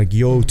 Like,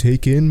 yo,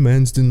 take in,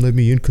 mans didn't let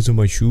me in because of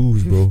my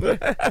shoes, bro.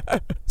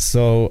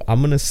 So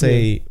I'm gonna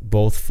say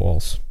both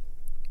false.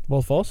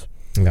 Both false.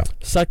 Yeah.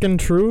 Second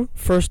true.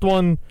 First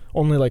one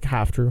only like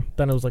half true.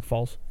 Then it was like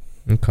false.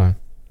 Okay.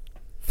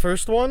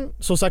 First one.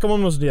 So second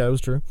one was it was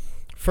true.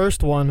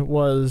 First one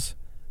was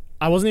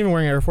I wasn't even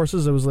wearing Air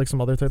Forces. It was like some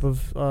other type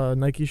of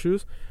Nike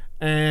shoes,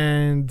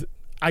 and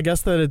I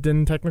guess that it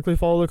didn't technically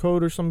follow the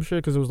code or some shit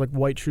because it was like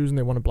white shoes and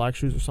they wanted black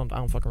shoes or something. I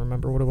don't fucking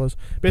remember what it was.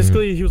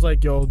 Basically, he was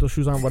like, "Yo, those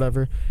shoes aren't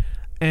whatever."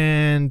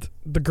 And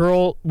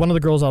one of the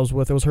girls I was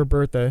with, it was her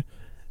birthday,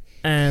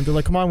 and they're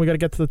like, "Come on, we got to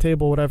get to the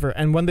table, whatever."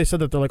 And when they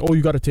said that, they're like, "Oh,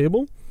 you got a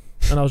table?"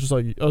 And I was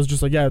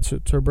just like, "Yeah,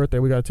 it's her birthday.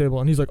 We got a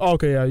table." And he's like, "Oh,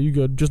 okay, yeah, you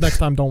good. Just next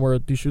time, don't wear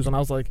these shoes." And I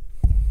was like,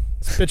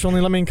 "This bitch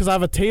only let me in because I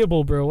have a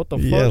table, bro. What the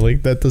fuck?" Yeah,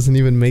 like that doesn't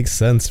even make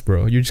sense,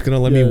 bro. You're just gonna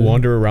let me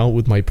wander around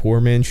with my poor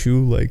man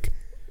shoe, like.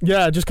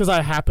 Yeah, just because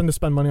I happen to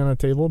spend money on a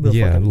table. But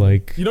Yeah, fucking,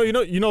 like.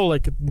 you know,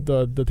 like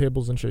the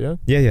tables and shit. Yeah.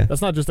 Yeah.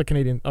 That's not just a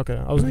Canadian. Okay,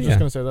 I was just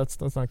gonna say that's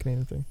not a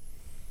Canadian thing.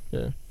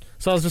 Yeah.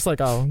 So I was just like,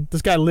 oh,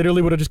 this guy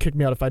literally would have just kicked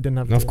me out if I didn't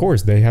have. Of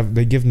course,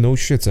 they give no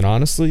shits, and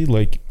honestly,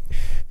 like,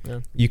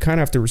 you kind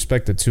of have to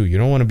respect it too. You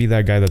don't want to be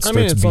that guy that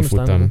starts beef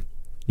with them.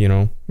 You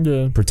know.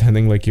 Yeah.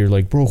 Pretending like you're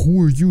like, bro,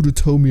 who are you to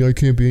tell me I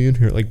can't be in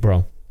here? Like,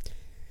 bro.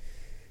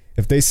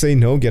 If they say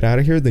no, get out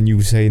of here, then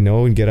you say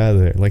no and get out of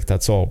there. Like,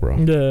 that's all, bro.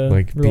 Yeah.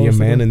 Like, be a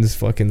man and just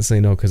fucking say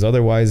no. Because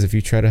otherwise, if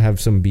you try to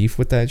have some beef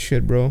with that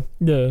shit, bro.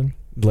 Yeah.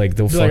 Like,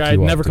 they'll fuck like, you I'd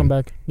up. never come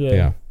back. Yeah.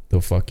 Yeah.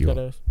 They'll fuck you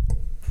up.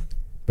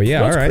 But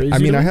yeah, That's all right. crazy, I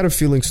mean, though. I had a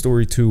feeling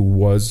story 2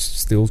 was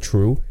still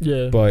true.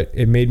 Yeah. But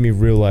it made me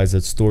realize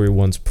that story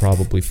 1's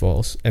probably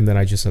false. And then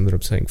I just ended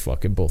up saying,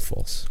 fuck it, both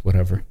false.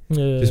 Whatever.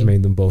 Yeah. Just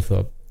made them both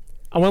up.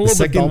 I went a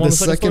little bit dumb on the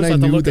second I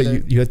knew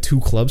that you had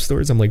 2 club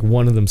stories, I'm like,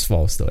 one of them's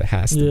false, though. It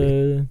has to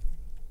be. Yeah.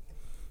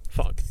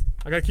 Fuck.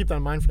 I gotta keep that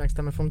in mind for next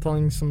time if I'm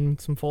telling some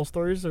false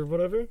stories or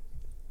whatever.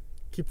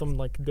 Keep them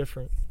like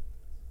different.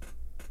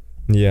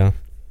 Yeah.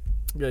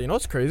 Yeah, you know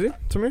what's crazy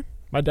to me?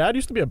 My dad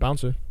used to be a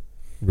bouncer.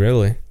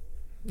 Really?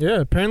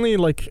 Yeah, apparently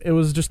like it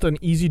was just an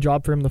easy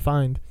job for him to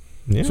find.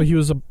 Yeah. So he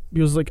was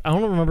like, I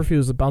don't remember if he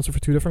was a bouncer for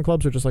 2 different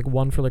clubs or just like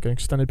one for like an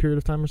extended period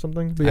of time or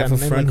something. But I have a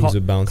friend who's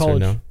a bouncer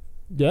college. now.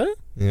 Yeah?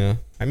 Yeah.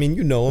 I mean,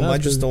 you know him. That's I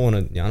just don't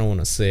want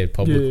to say it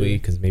publicly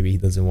because maybe he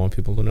doesn't want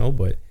people to know.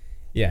 But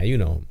yeah, you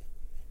know him.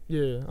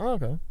 Yeah. Oh,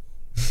 okay.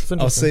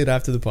 I'll say it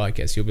after the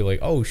podcast. You'll be like,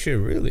 oh shit,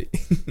 really?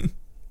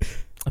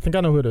 I think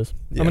I know who it is.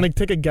 Yeah. I'm gonna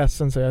take a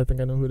guess and say I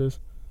think I know who it is.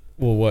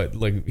 Well, what?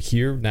 Like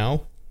here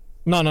now?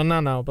 No,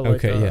 not now. But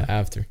like, okay, yeah,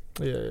 after.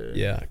 Yeah.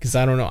 Yeah, because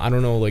I don't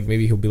know. Like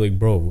maybe he'll be like,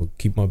 bro, we'll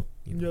keep my.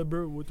 Yeah,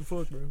 bro. What the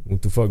fuck, bro?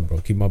 What the fuck, bro?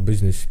 Keep my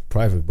business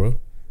private, bro.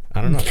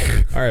 I don't know.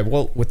 All right.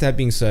 Well, with that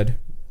being said,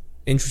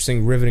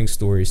 interesting, riveting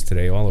stories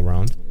today all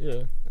around.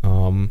 Yeah.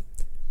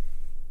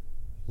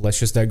 Let's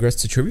just digress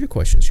to trivia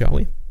questions, shall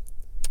we?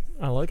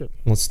 I like it.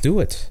 Let's do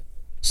it,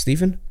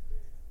 Steven.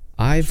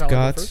 I've Shall I go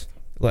got. first?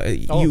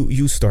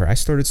 You start. I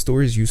started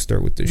stories. You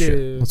start with this shit.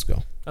 Yeah. Let's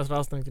go. That's what I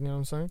was thinking. You know what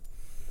I'm saying?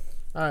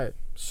 All right.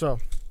 So,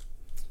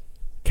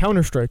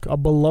 Counter-Strike, a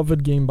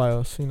beloved game by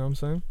us. You know what I'm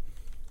saying?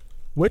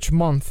 Which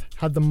month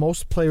had the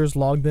most players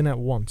logged in at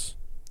once?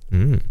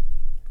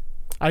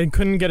 I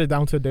couldn't get it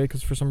down to a day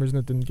because for some reason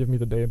it didn't give me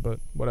the day, but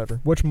whatever.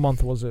 Which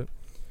month was it?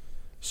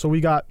 So we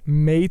got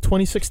May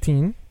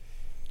 2016,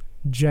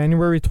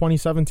 January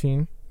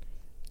 2017,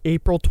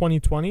 April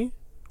 2020,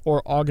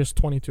 or August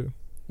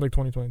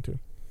 2022.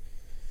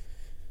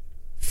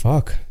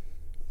 Fuck.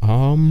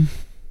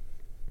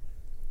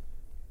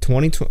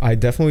 2020. I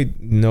definitely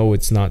know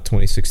it's not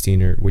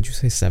 2016 or would you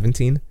say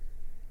 17?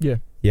 Yeah.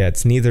 Yeah,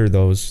 it's neither of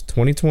those.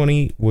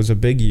 2020 was a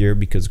big year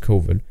because of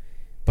COVID,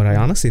 but I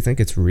honestly think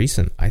it's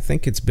recent. I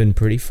think it's been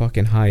pretty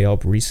fucking high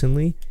up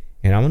recently,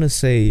 and I'm gonna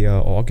say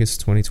August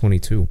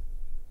 2022.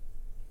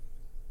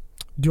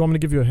 Do you want me to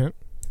give you a hint?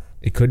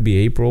 It could be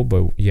April,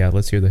 but yeah,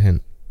 let's hear the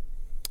hint.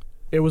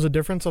 It was a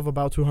difference of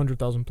about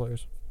 200,000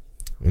 players.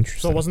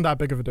 Interesting. So it wasn't that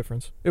big of a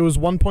difference. It was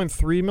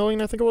 1.3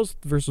 million, I think it was,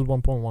 versus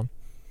 1.1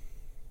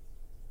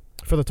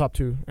 for the top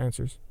 2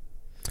 answers.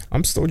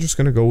 I'm still just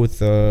gonna go with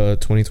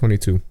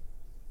 2022.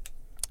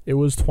 It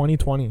was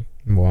 2020.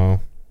 Wow.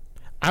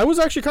 I was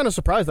actually kind of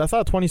surprised. I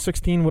thought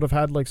 2016 would have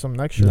had like some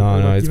next year. No,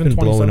 like it's even been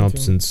blowing up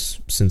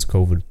 2017. since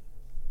COVID.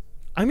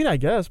 I mean, I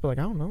guess, but like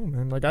I don't know,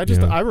 man. Like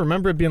I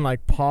remember it being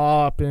like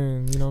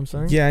popping. You know what I'm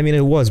saying? Yeah, I mean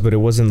it was, but it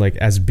wasn't like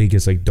as big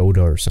as like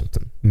Dota or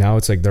something. Now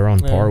it's like they're on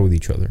par with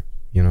each other.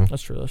 You know?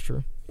 That's true.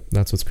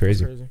 That's what's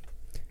crazy.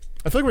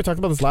 I feel like we talked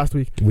about this last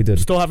week. We did.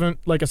 Still haven't,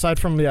 like, aside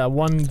from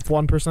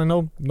one person I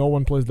know, no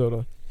one plays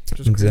Dota.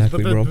 Just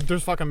exactly, bro.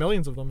 There's fucking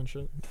millions of them and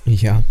shit.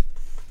 Yeah.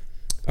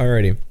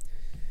 Alrighty.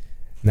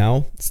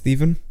 Now,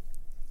 Steven,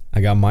 I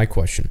got my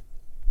question.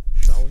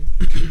 Shall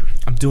we?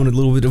 I'm doing a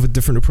little bit of a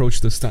different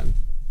approach this time.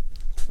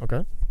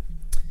 Okay.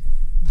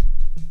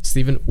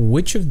 Steven,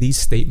 which of these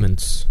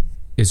statements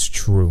is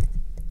true?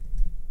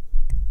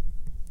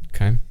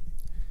 Okay.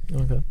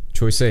 Okay.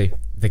 Choice A,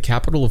 the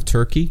capital of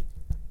Turkey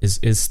is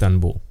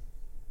Istanbul.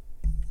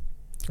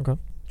 Okay.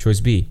 Choice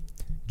B,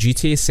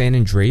 GTA San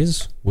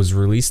Andreas was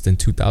released in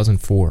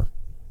 2004.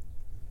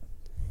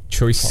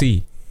 Choice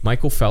C.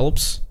 Michael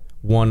Phelps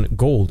won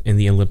gold in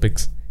the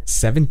Olympics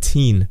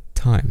 17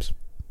 times.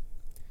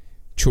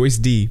 Choice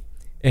D.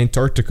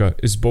 Antarctica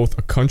is both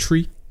a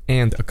country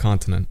and a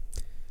continent.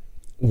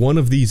 One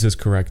of these is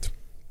correct.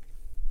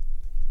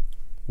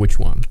 Which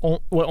one?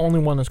 Only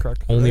one is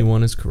correct. Only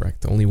one is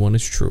correct. Only one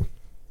is true.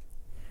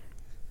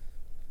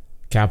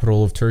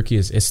 Capital of Turkey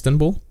is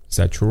Istanbul. Is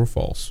that true or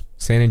false?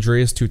 San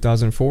Andreas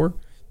 2004.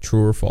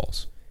 True or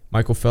false?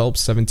 Michael Phelps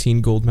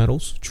 17 gold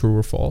medals. True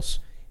or false?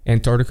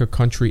 Antarctica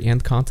country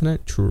and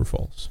continent. True or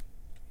false?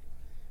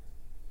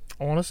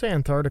 I want to say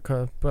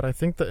Antarctica, but I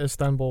think the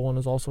Istanbul one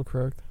is also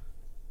correct.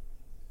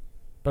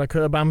 But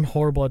I'm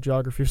horrible at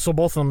geography, so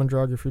both of them are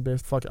geography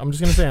based. Fuck it. I'm just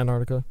gonna say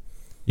Antarctica.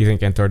 You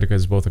think Antarctica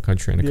is both a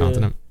country and a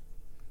continent?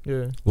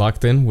 Yeah.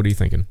 Locked in? What are you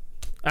thinking?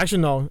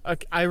 Actually, no.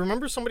 I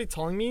remember somebody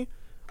telling me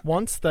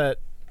once that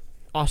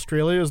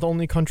Australia is the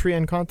only country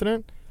and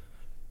continent,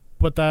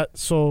 but that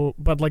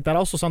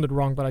also sounded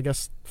wrong. But I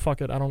guess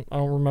fuck it. I don't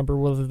remember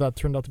whether that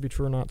turned out to be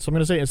true or not. So I'm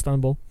gonna say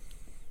Istanbul.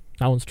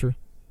 That one's true.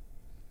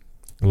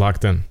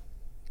 Locked in.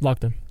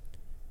 Locked in.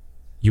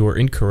 You are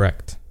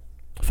incorrect.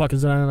 Fuck,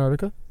 is it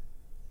Antarctica?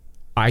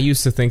 I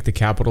used to think the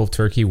capital of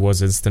Turkey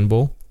was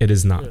Istanbul. It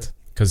is not.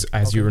 Because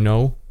as you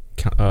know,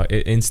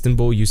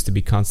 Istanbul used to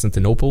be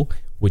Constantinople,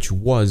 which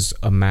was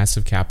a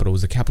massive capital. It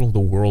was the capital of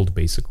the world,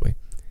 basically.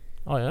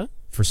 Oh, yeah?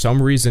 For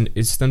some reason,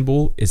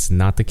 Istanbul is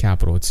not the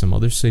capital. It's some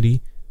other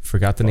city.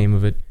 Forgot the name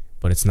of it,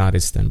 but it's not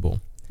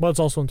Istanbul. But it's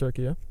also in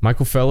Turkey, yeah?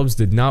 Michael Phelps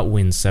did not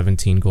win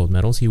 17 gold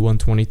medals. He won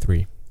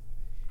 23.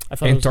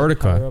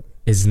 Antarctica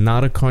is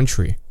not a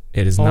country.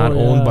 It is not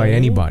owned by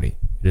anybody.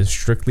 It is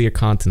strictly a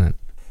continent.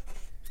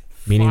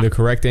 Meaning the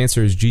correct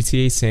answer is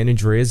GTA San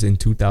Andreas in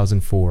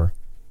 2004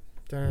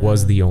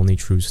 was the only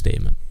true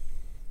statement.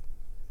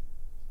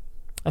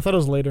 I thought it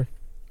was later.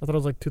 I thought it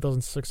was like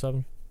 2006,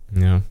 7.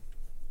 Yeah.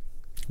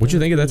 What'd you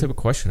think of that type of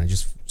question? I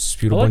just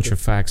spewed a bunch of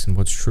facts and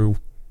what's true,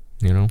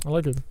 you know? I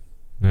like it.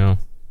 Yeah.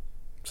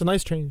 It's a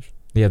nice change.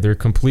 Yeah, they're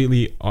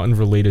completely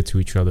unrelated to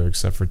each other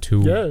except for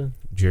two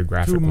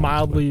geographic ones,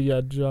 mildly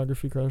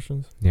geography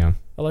questions. Yeah.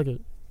 I like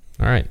it.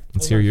 All right.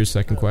 Let's hear your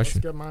second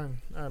question. Let's get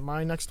mine. All right,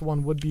 my next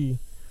one would be,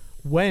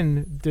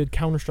 when did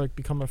Counter-Strike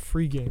become a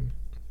free game?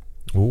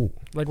 Ooh.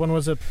 Like, when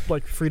was it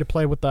like free to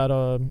play with that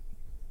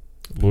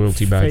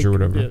loyalty badge or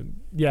whatever?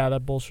 Yeah,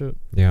 that bullshit.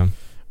 Yeah.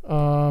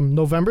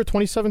 November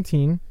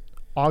 2017,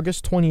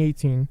 August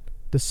 2018,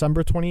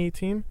 December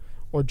 2018,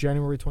 or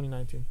January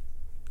 2019?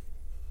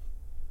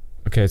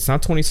 Okay, it's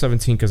not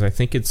 2017 because I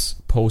think it's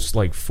post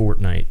like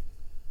Fortnite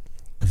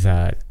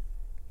that...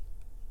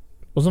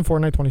 Wasn't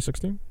Fortnite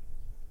 2016?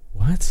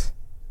 What?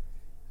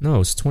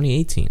 No, it's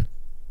 2018.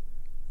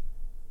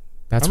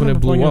 That's when it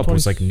blew up. It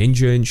was like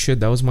Ninja and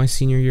shit. That was my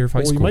senior year of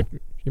high school.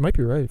 You might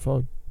be right.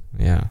 Fuck.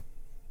 Yeah.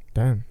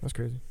 Damn, that's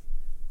crazy.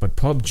 But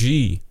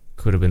PUBG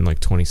could have been like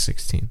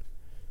 2016.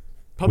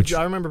 PUBG,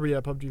 I remember,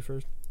 PUBG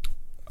first.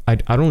 I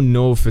don't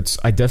know if it's...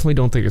 I definitely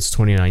don't think it's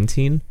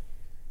 2019.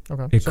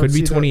 Okay. It could be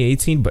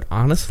 2018, but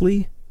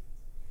honestly,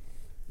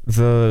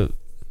 what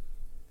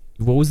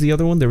was the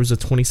other one? There was a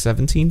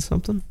 2017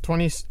 something?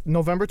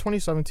 November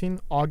 2017,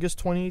 August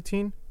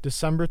 2018,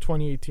 December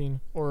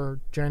 2018, or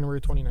January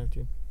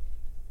 2019.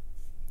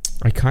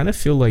 I kind of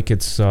feel like it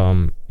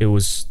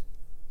was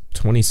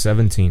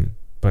 2017,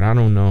 but I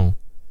don't know.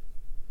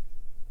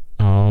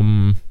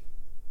 I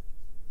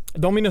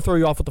don't mean to throw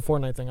you off with the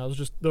Fortnite thing.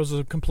 Those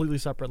are completely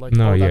separate. Like,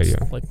 no, yeah.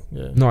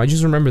 No, I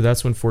just remember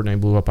that's when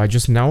Fortnite blew up.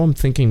 Now I'm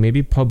thinking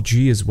maybe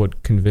PUBG is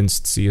what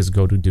convinced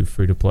CSGO to do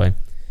free to play,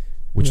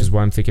 which is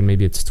why I'm thinking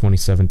maybe it's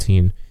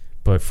 2017.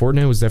 But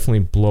Fortnite was definitely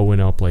blowing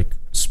up like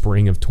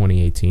spring of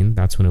 2018.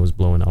 That's when it was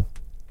blowing up,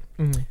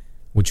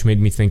 which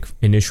made me think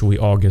initially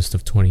August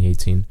of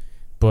 2018.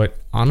 But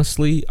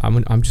honestly,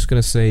 I'm just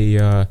gonna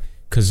say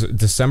because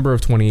December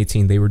of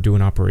 2018 they were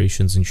doing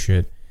operations and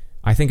shit.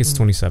 I think it's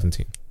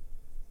 2017.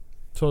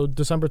 So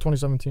December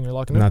 2017, you're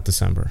locking it? Not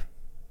December.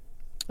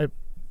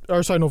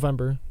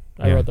 November.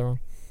 I read that wrong.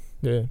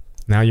 Yeah.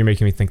 Now you're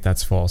making me think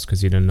that's false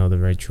because you didn't know the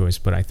right choice,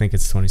 but I think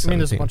it's 2017. I mean,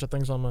 there's a bunch of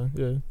things on my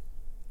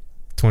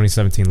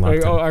 2017 locked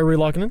in. Are we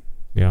locking it?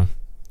 Yeah.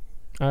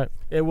 All right.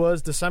 It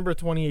was December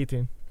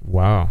 2018.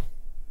 Wow.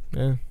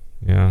 Yeah.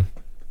 Yeah.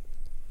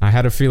 I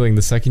had a feeling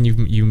the second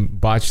you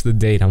botched the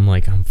date, I'm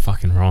like, I'm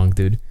fucking wrong,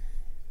 dude.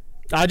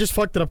 I just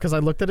fucked it up because I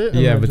looked at it.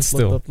 Yeah, but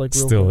still,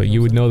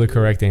 you would know the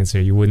correct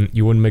answer. You wouldn't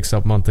mix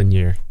up month and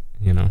year,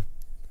 you know.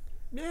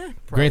 Yeah.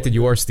 Granted,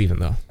 you are Steven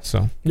though,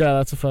 so. Yeah,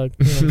 that's a fact.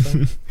 You know what I'm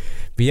saying?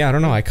 But yeah, I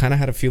don't know. I kind of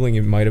had a feeling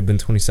it might have been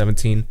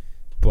 2017,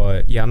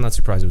 but yeah, I'm not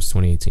surprised it was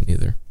 2018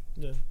 either.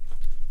 Yeah.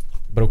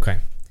 But okay,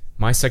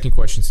 my second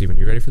question, Steven.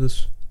 You ready for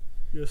this?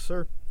 Yes,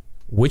 sir.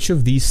 Which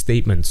of these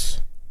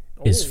statements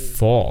is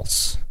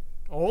false?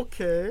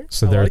 Okay.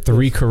 So there are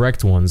three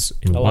correct ones,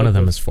 and one of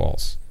them is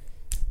false.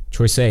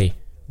 Choice A,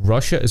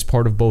 Russia is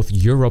part of both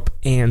Europe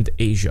and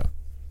Asia.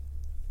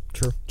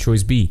 True.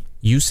 Choice B,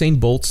 Usain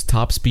Bolt's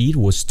top speed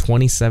was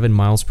 27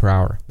 miles per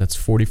hour. That's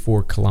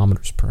 44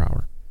 kilometers per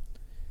hour.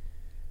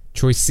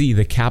 Choice C,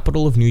 the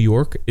capital of New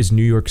York is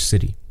New York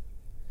City.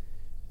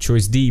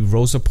 Choice D,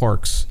 Rosa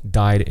Parks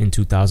died in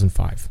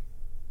 2005.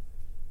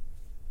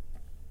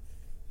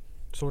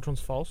 So which one's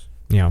false?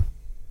 Yeah.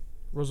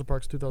 Rosa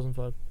Parks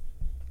 2005.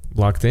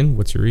 Locked in?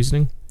 What's your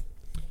reasoning?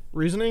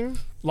 Reasoning?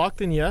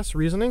 Locked in, yes.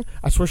 Reasoning?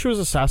 I swear she was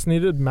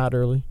assassinated mad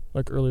early.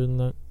 Like earlier than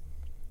that.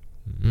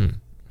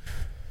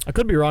 I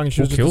could be wrong and she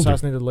Who was just killed her?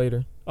 assassinated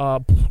later.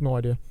 No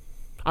idea.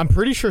 I'm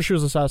pretty sure she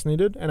was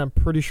assassinated, and I'm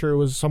pretty sure it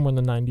was somewhere in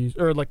the 90s.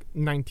 Or like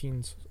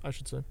 19s, I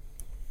should say.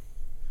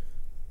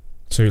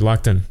 So you're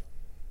locked in.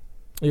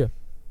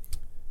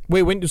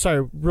 Wait,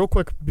 sorry, real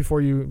quick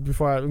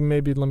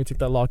maybe let me take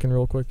that lock in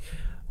real quick.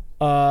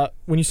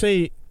 When you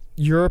say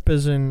Europe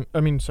is in,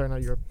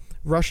 not Europe.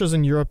 Russia's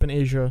in Europe and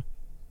Asia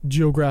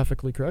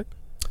geographically, correct?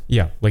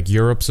 Yeah, like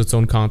Europe's its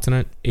own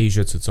continent,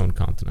 Asia's its own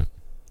continent.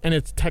 And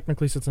it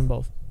technically sits in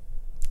both.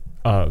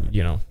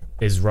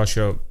 Is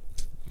Russia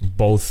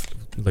both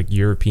like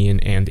European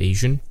and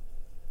Asian?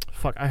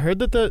 Fuck, I heard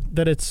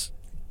that it's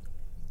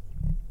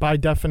by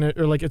definite,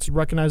 or like it's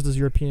recognized as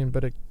European,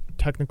 but it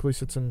technically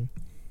sits in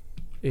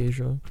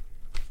Asia.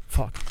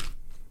 Fuck.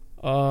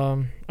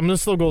 I'm gonna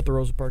still go with the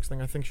Rosa Parks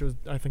thing. I think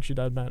she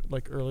died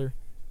like earlier.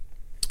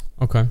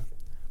 Okay.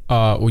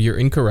 Well, you're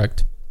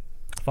incorrect.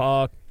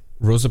 Fuck.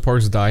 Rosa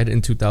Parks died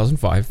in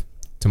 2005.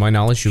 To my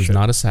knowledge, she was Shit.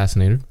 not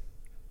assassinated.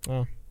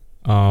 Oh.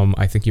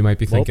 I think you might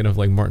be thinking of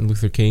like Martin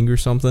Luther King or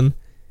something.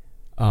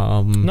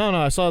 No,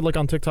 I saw it like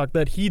on TikTok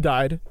that he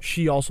died.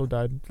 She also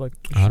died. Like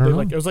I don't know.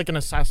 Like it was like an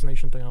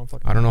assassination thing.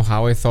 I don't know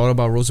how I thought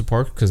about Rosa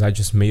Parks because I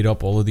just made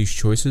up all of these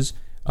choices.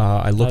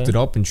 I looked it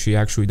up and she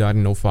actually died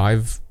in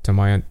 2005. To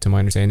my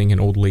understanding, an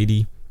old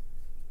lady,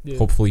 Yeah.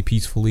 hopefully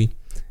peacefully.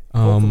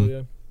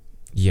 Hopefully,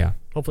 Yeah.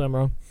 Hopefully I'm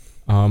wrong.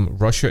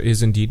 Russia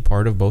is indeed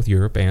part of both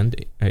Europe and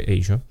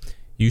Asia.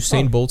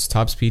 Usain Bolt's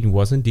top speed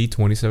was indeed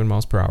 27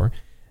 miles per hour.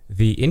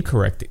 The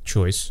incorrect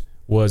choice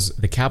was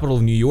the capital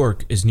of New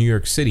York is New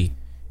York City.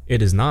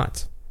 It is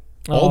not.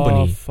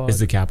 Albany is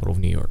the capital of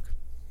New York.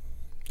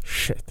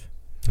 Shit.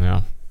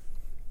 Yeah.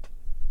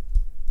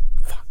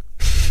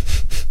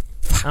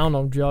 I don't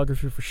know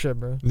geography for shit,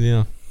 bro.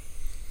 Yeah.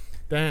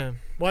 Damn.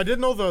 Well, I did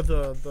know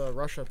the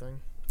Russia thing.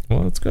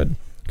 Well, that's good.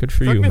 Good for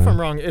Correct you, me if man.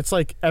 I'm wrong. It's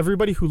like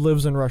everybody who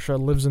lives in Russia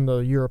lives in the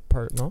Europe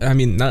part, no? I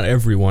mean, not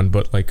everyone,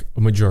 but like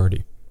a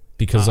majority.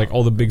 Because like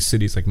all the big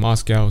cities like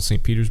Moscow,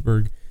 St.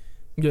 Petersburg,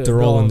 Yeah,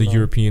 they're all in the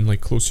European, like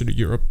closer to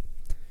Europe.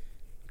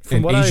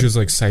 And Asia's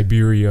like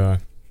Siberia,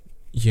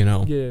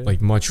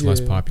 like much less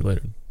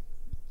populated.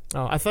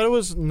 Oh, I thought it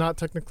was not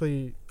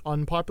technically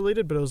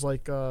unpopulated, but it was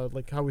like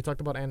how we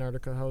talked about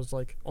Antarctica, how it's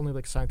like only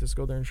like scientists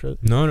go there and shit.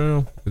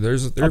 No. There are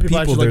people people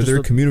actually, there. like, There are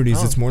just communities.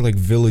 oh. It's more like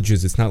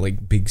villages. It's not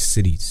like big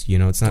cities.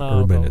 It's not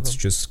urban. Okay. It's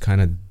just kind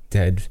of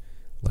dead.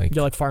 Like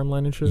Yeah, like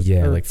farmland and shit.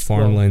 yeah, like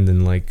farmland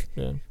and like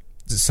Yeah.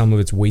 some of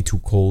it's way too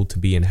cold to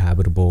be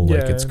inhabitable.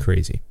 Like Yeah. it's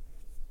crazy.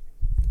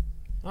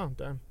 Oh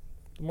damn.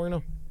 The more you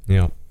know.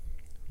 Yeah.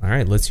 All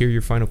right. Let's hear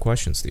your final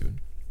question, Steven.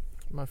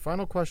 My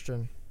final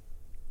question.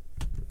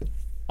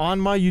 On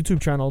my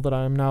YouTube channel that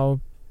I am now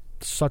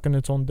sucking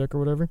its own dick or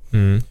whatever,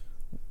 Mm.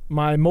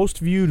 my most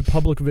viewed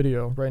public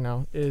video right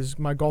now is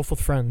my golf with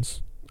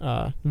friends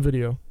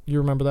video. You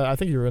remember that? I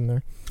think you were in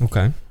there.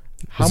 Okay.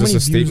 How Is this many a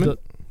views? statement?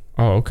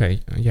 Oh, okay.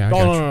 Yeah. I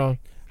got you. No.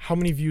 How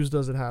many views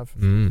does it have?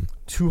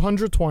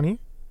 220,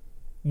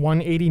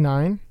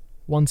 189,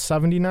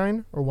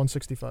 179, or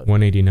 165?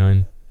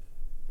 189.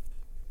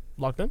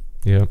 Locked in?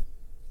 Yeah.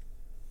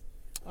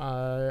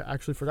 I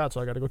actually forgot,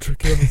 so I gotta go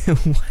check it out.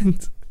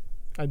 What?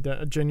 I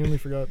genuinely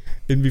forgot.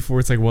 And before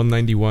it's like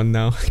 191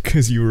 now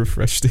because you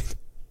refreshed it.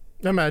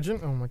 Imagine.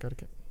 Oh my god, I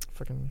can't.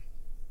 Fucking.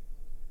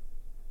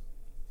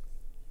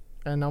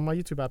 And now my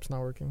YouTube app's not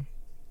working.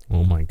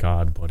 Oh my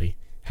god, buddy.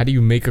 How do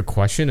you make a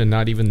question and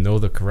not even know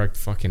the correct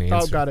fucking answer?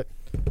 Oh, got it.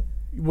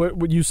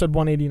 What you said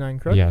 189,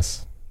 correct?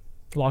 Yes.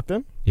 Locked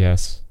in?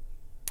 Yes.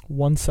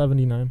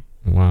 179.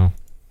 Wow.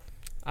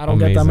 I don't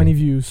get that Amazing. many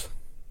views.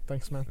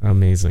 Thanks, man.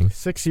 Amazing.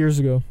 6 years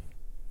ago.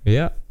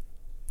 Yeah.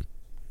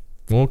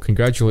 Well,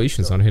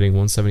 congratulations on hitting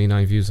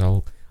 179 views.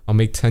 I'll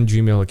make 10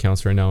 Gmail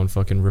accounts right now and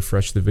fucking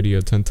refresh the video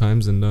 10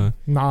 times and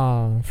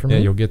Nah, for yeah,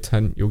 me. you'll get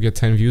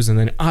 10 views and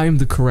then I'm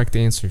the correct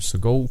answer. So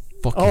go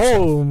fuck yourself.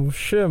 Oh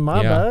shit,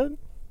 my bad.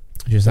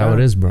 Just how it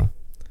Yeah. is, bro.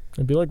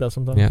 It'd be like that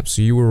sometimes. Yeah,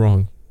 so you were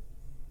wrong.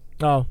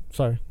 Oh,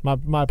 sorry.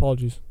 My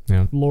apologies.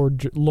 Yeah. Lord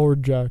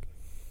Jack.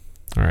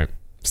 All right.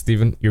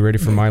 Steven, you ready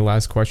for my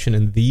last question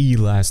and the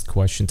last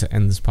question to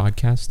end this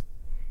podcast?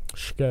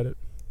 Get it.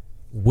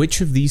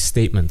 Which of these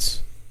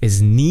statements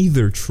is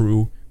neither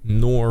true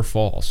nor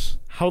false?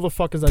 How the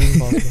fuck is that even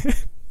possible?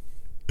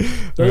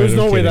 There's I'm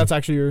no way kidding. that's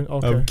actually your.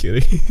 Okay. I'm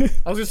kidding.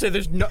 I was gonna say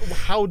there's no.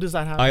 How does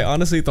that happen? I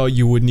honestly thought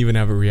you wouldn't even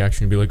have a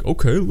reaction and be like,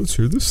 okay, let's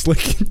hear this.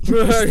 Like,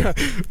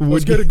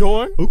 Let's get it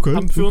going. Okay.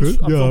 I'm feeling.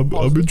 okay. I'm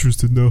I'm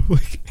interested now.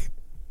 Like,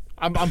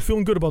 I'm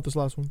feeling good about this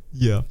last one.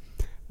 yeah.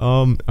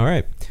 all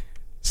right.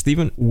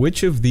 Steven,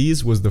 which of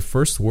these was the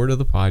first word of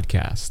the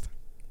podcast?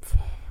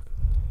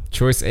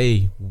 Choice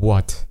A,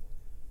 what?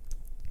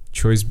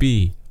 Choice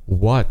B,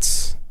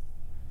 what?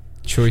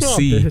 Choice Oh,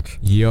 C, bitch.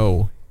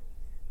 yo.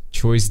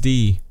 Choice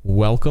D,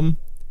 welcome.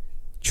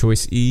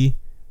 Choice E,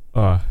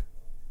 like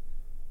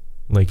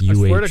UH. I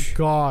swear to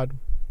God.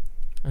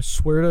 I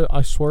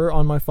swear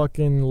on my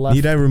fucking left.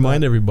 Need I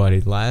remind everybody,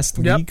 last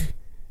week,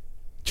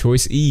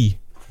 choice E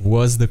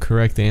was the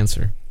correct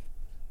answer.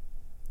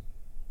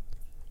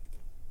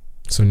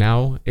 So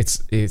now it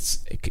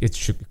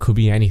could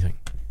be anything.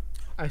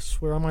 I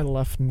swear on my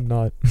left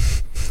nut.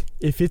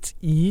 If it's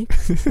E,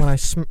 when I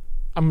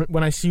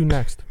see you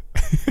next,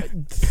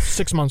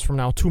 6 months from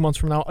now, 2 months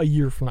from now, a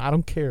year from now, I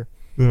don't care.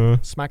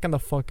 Smacking the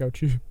fuck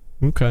out you.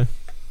 Okay.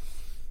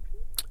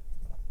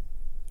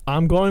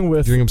 I'm going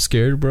with. You think I'm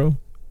scared, bro?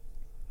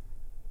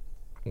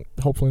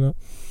 Hopefully not.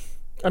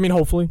 I mean,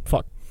 hopefully.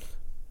 Fuck.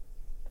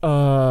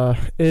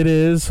 It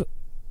is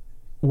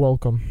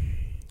welcome.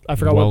 I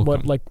forgot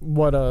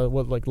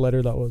what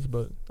letter that was,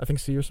 but I think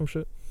C or some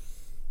shit.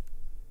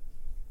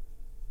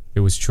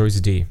 It was choice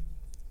D.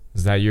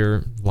 Is that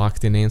your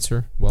locked-in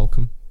answer?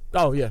 Welcome.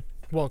 Oh yeah,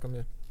 welcome.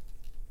 Yeah.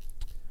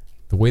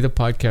 The way the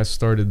podcast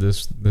started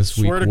this week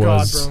Swear to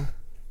was. God, bro.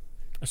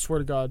 I swear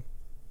to God.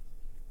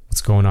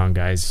 What's going on,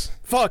 guys?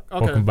 Fuck.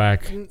 Okay. Welcome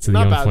back to the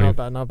Not Young bad.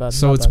 Funny. Not bad.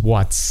 So not it's bad.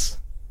 what's.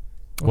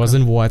 Okay.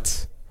 Wasn't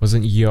what.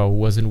 Wasn't yo.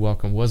 Wasn't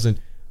welcome. Wasn't.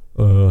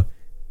 It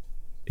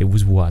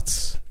was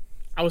what's.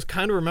 I was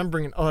kind of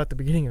remembering it at the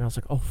beginning, and I was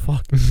like, oh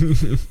fuck.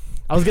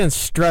 I was getting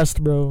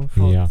stressed, bro.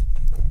 Fuck. Yeah.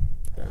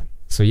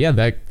 So yeah,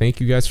 thank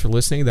you guys for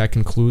listening. That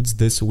concludes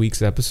this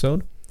week's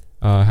episode.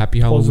 Happy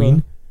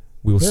Halloween.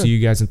 We will see you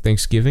guys in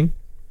Thanksgiving.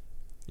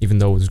 Even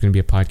though there's going to be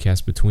a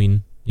podcast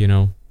between,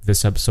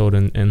 this episode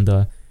and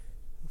the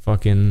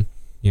fucking,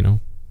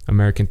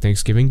 American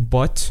Thanksgiving.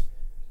 But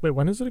wait,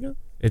 when is it again?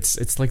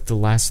 it's like the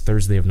last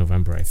Thursday of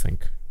November, I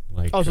think.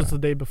 Like so it's the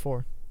day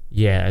before.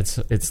 Yeah,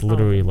 it's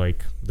literally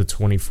like the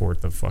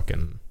 24th of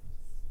fucking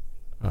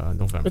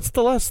November. It's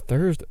the last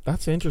Thursday.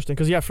 That's interesting.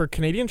 Because, for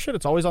Canadian shit,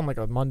 it's always on like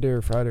a Monday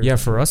or Friday. Yeah,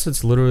 for us,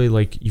 it's literally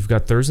like you've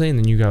got Thursday and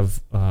then you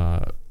have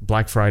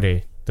Black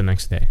Friday the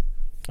next day.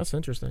 That's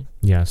interesting.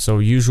 Yeah, so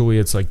usually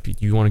it's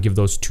like you want to give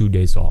those 2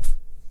 days off.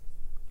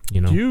 I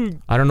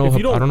don't know.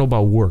 I don't know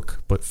about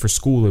work, but for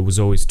school it was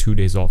always 2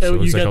 days off. So it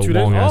was like a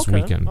long ass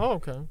weekend. Oh,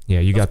 okay. Yeah,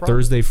 you got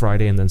Thursday,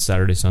 Friday, and then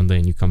Saturday, Sunday,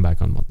 and you come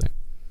back on Monday.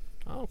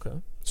 Oh, okay.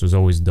 So it's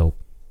always dope.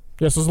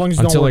 Yeah, so as long as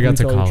you until don't I got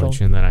to college,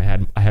 and then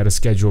I had a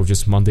schedule of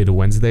just Monday to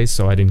Wednesday,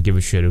 so I didn't give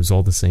a shit. It was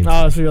all the same.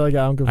 So you're like,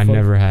 I don't give a I fuck.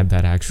 never had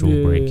that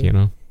actual break,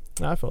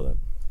 I feel that.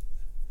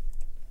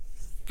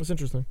 That's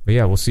interesting. But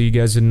yeah, we'll see you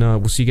guys in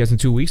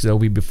 2 weeks. That'll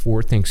be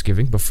before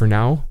Thanksgiving. But for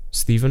now,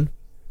 Steven,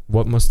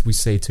 what must we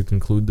say to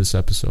conclude this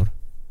episode?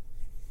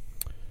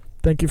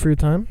 Thank you for your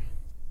time.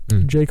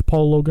 Jake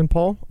Paul, Logan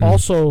Paul.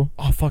 Also,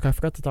 I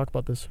forgot to talk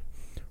about this.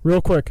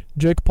 Real quick,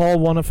 Jake Paul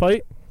won a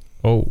fight.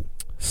 Oh.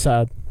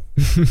 Sad.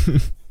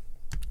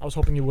 I was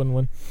hoping he wouldn't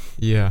win.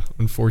 Yeah,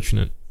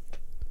 unfortunate.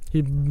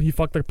 He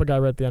fucked up a guy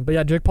right at the end. But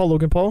yeah, Jake Paul,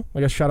 Logan Paul. I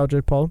guess shout out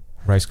Jake Paul.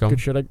 Rice gum.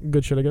 Good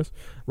shit, I guess.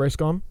 Rice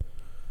gum.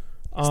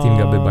 Steven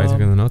got bit by a tick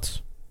in the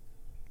nuts.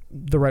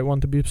 The right one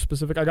to be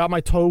specific. I got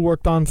my toe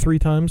worked on 3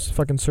 times.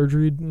 Fucking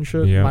surgery and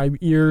shit. Yeah. My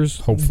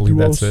ears. Hopefully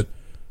that's it.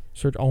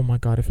 Oh my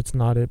God, if it's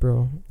not it,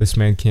 bro. This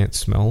man can't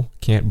smell,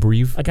 can't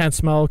breathe. I can't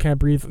smell, can't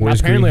breathe.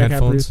 Where's Apparently green I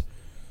can't breathe. headphones?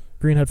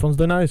 Green headphones,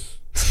 they're nice.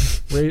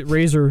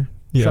 Razor.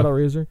 Yeah. Shout out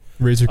Razor.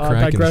 Razor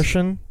Kraken.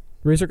 Digression.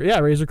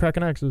 Razor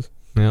Kraken X's.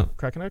 Yeah.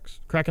 Kraken X?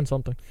 Kraken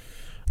something.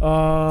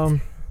 I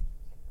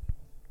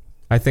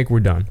think we're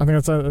done. I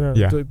think that's I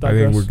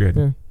think we're good.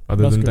 Yeah.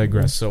 Other That's than good,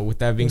 digress. yeah. So with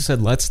that being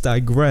said, let's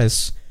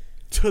digress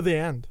to the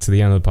end of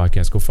the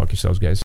podcast. Go fuck yourselves, guys.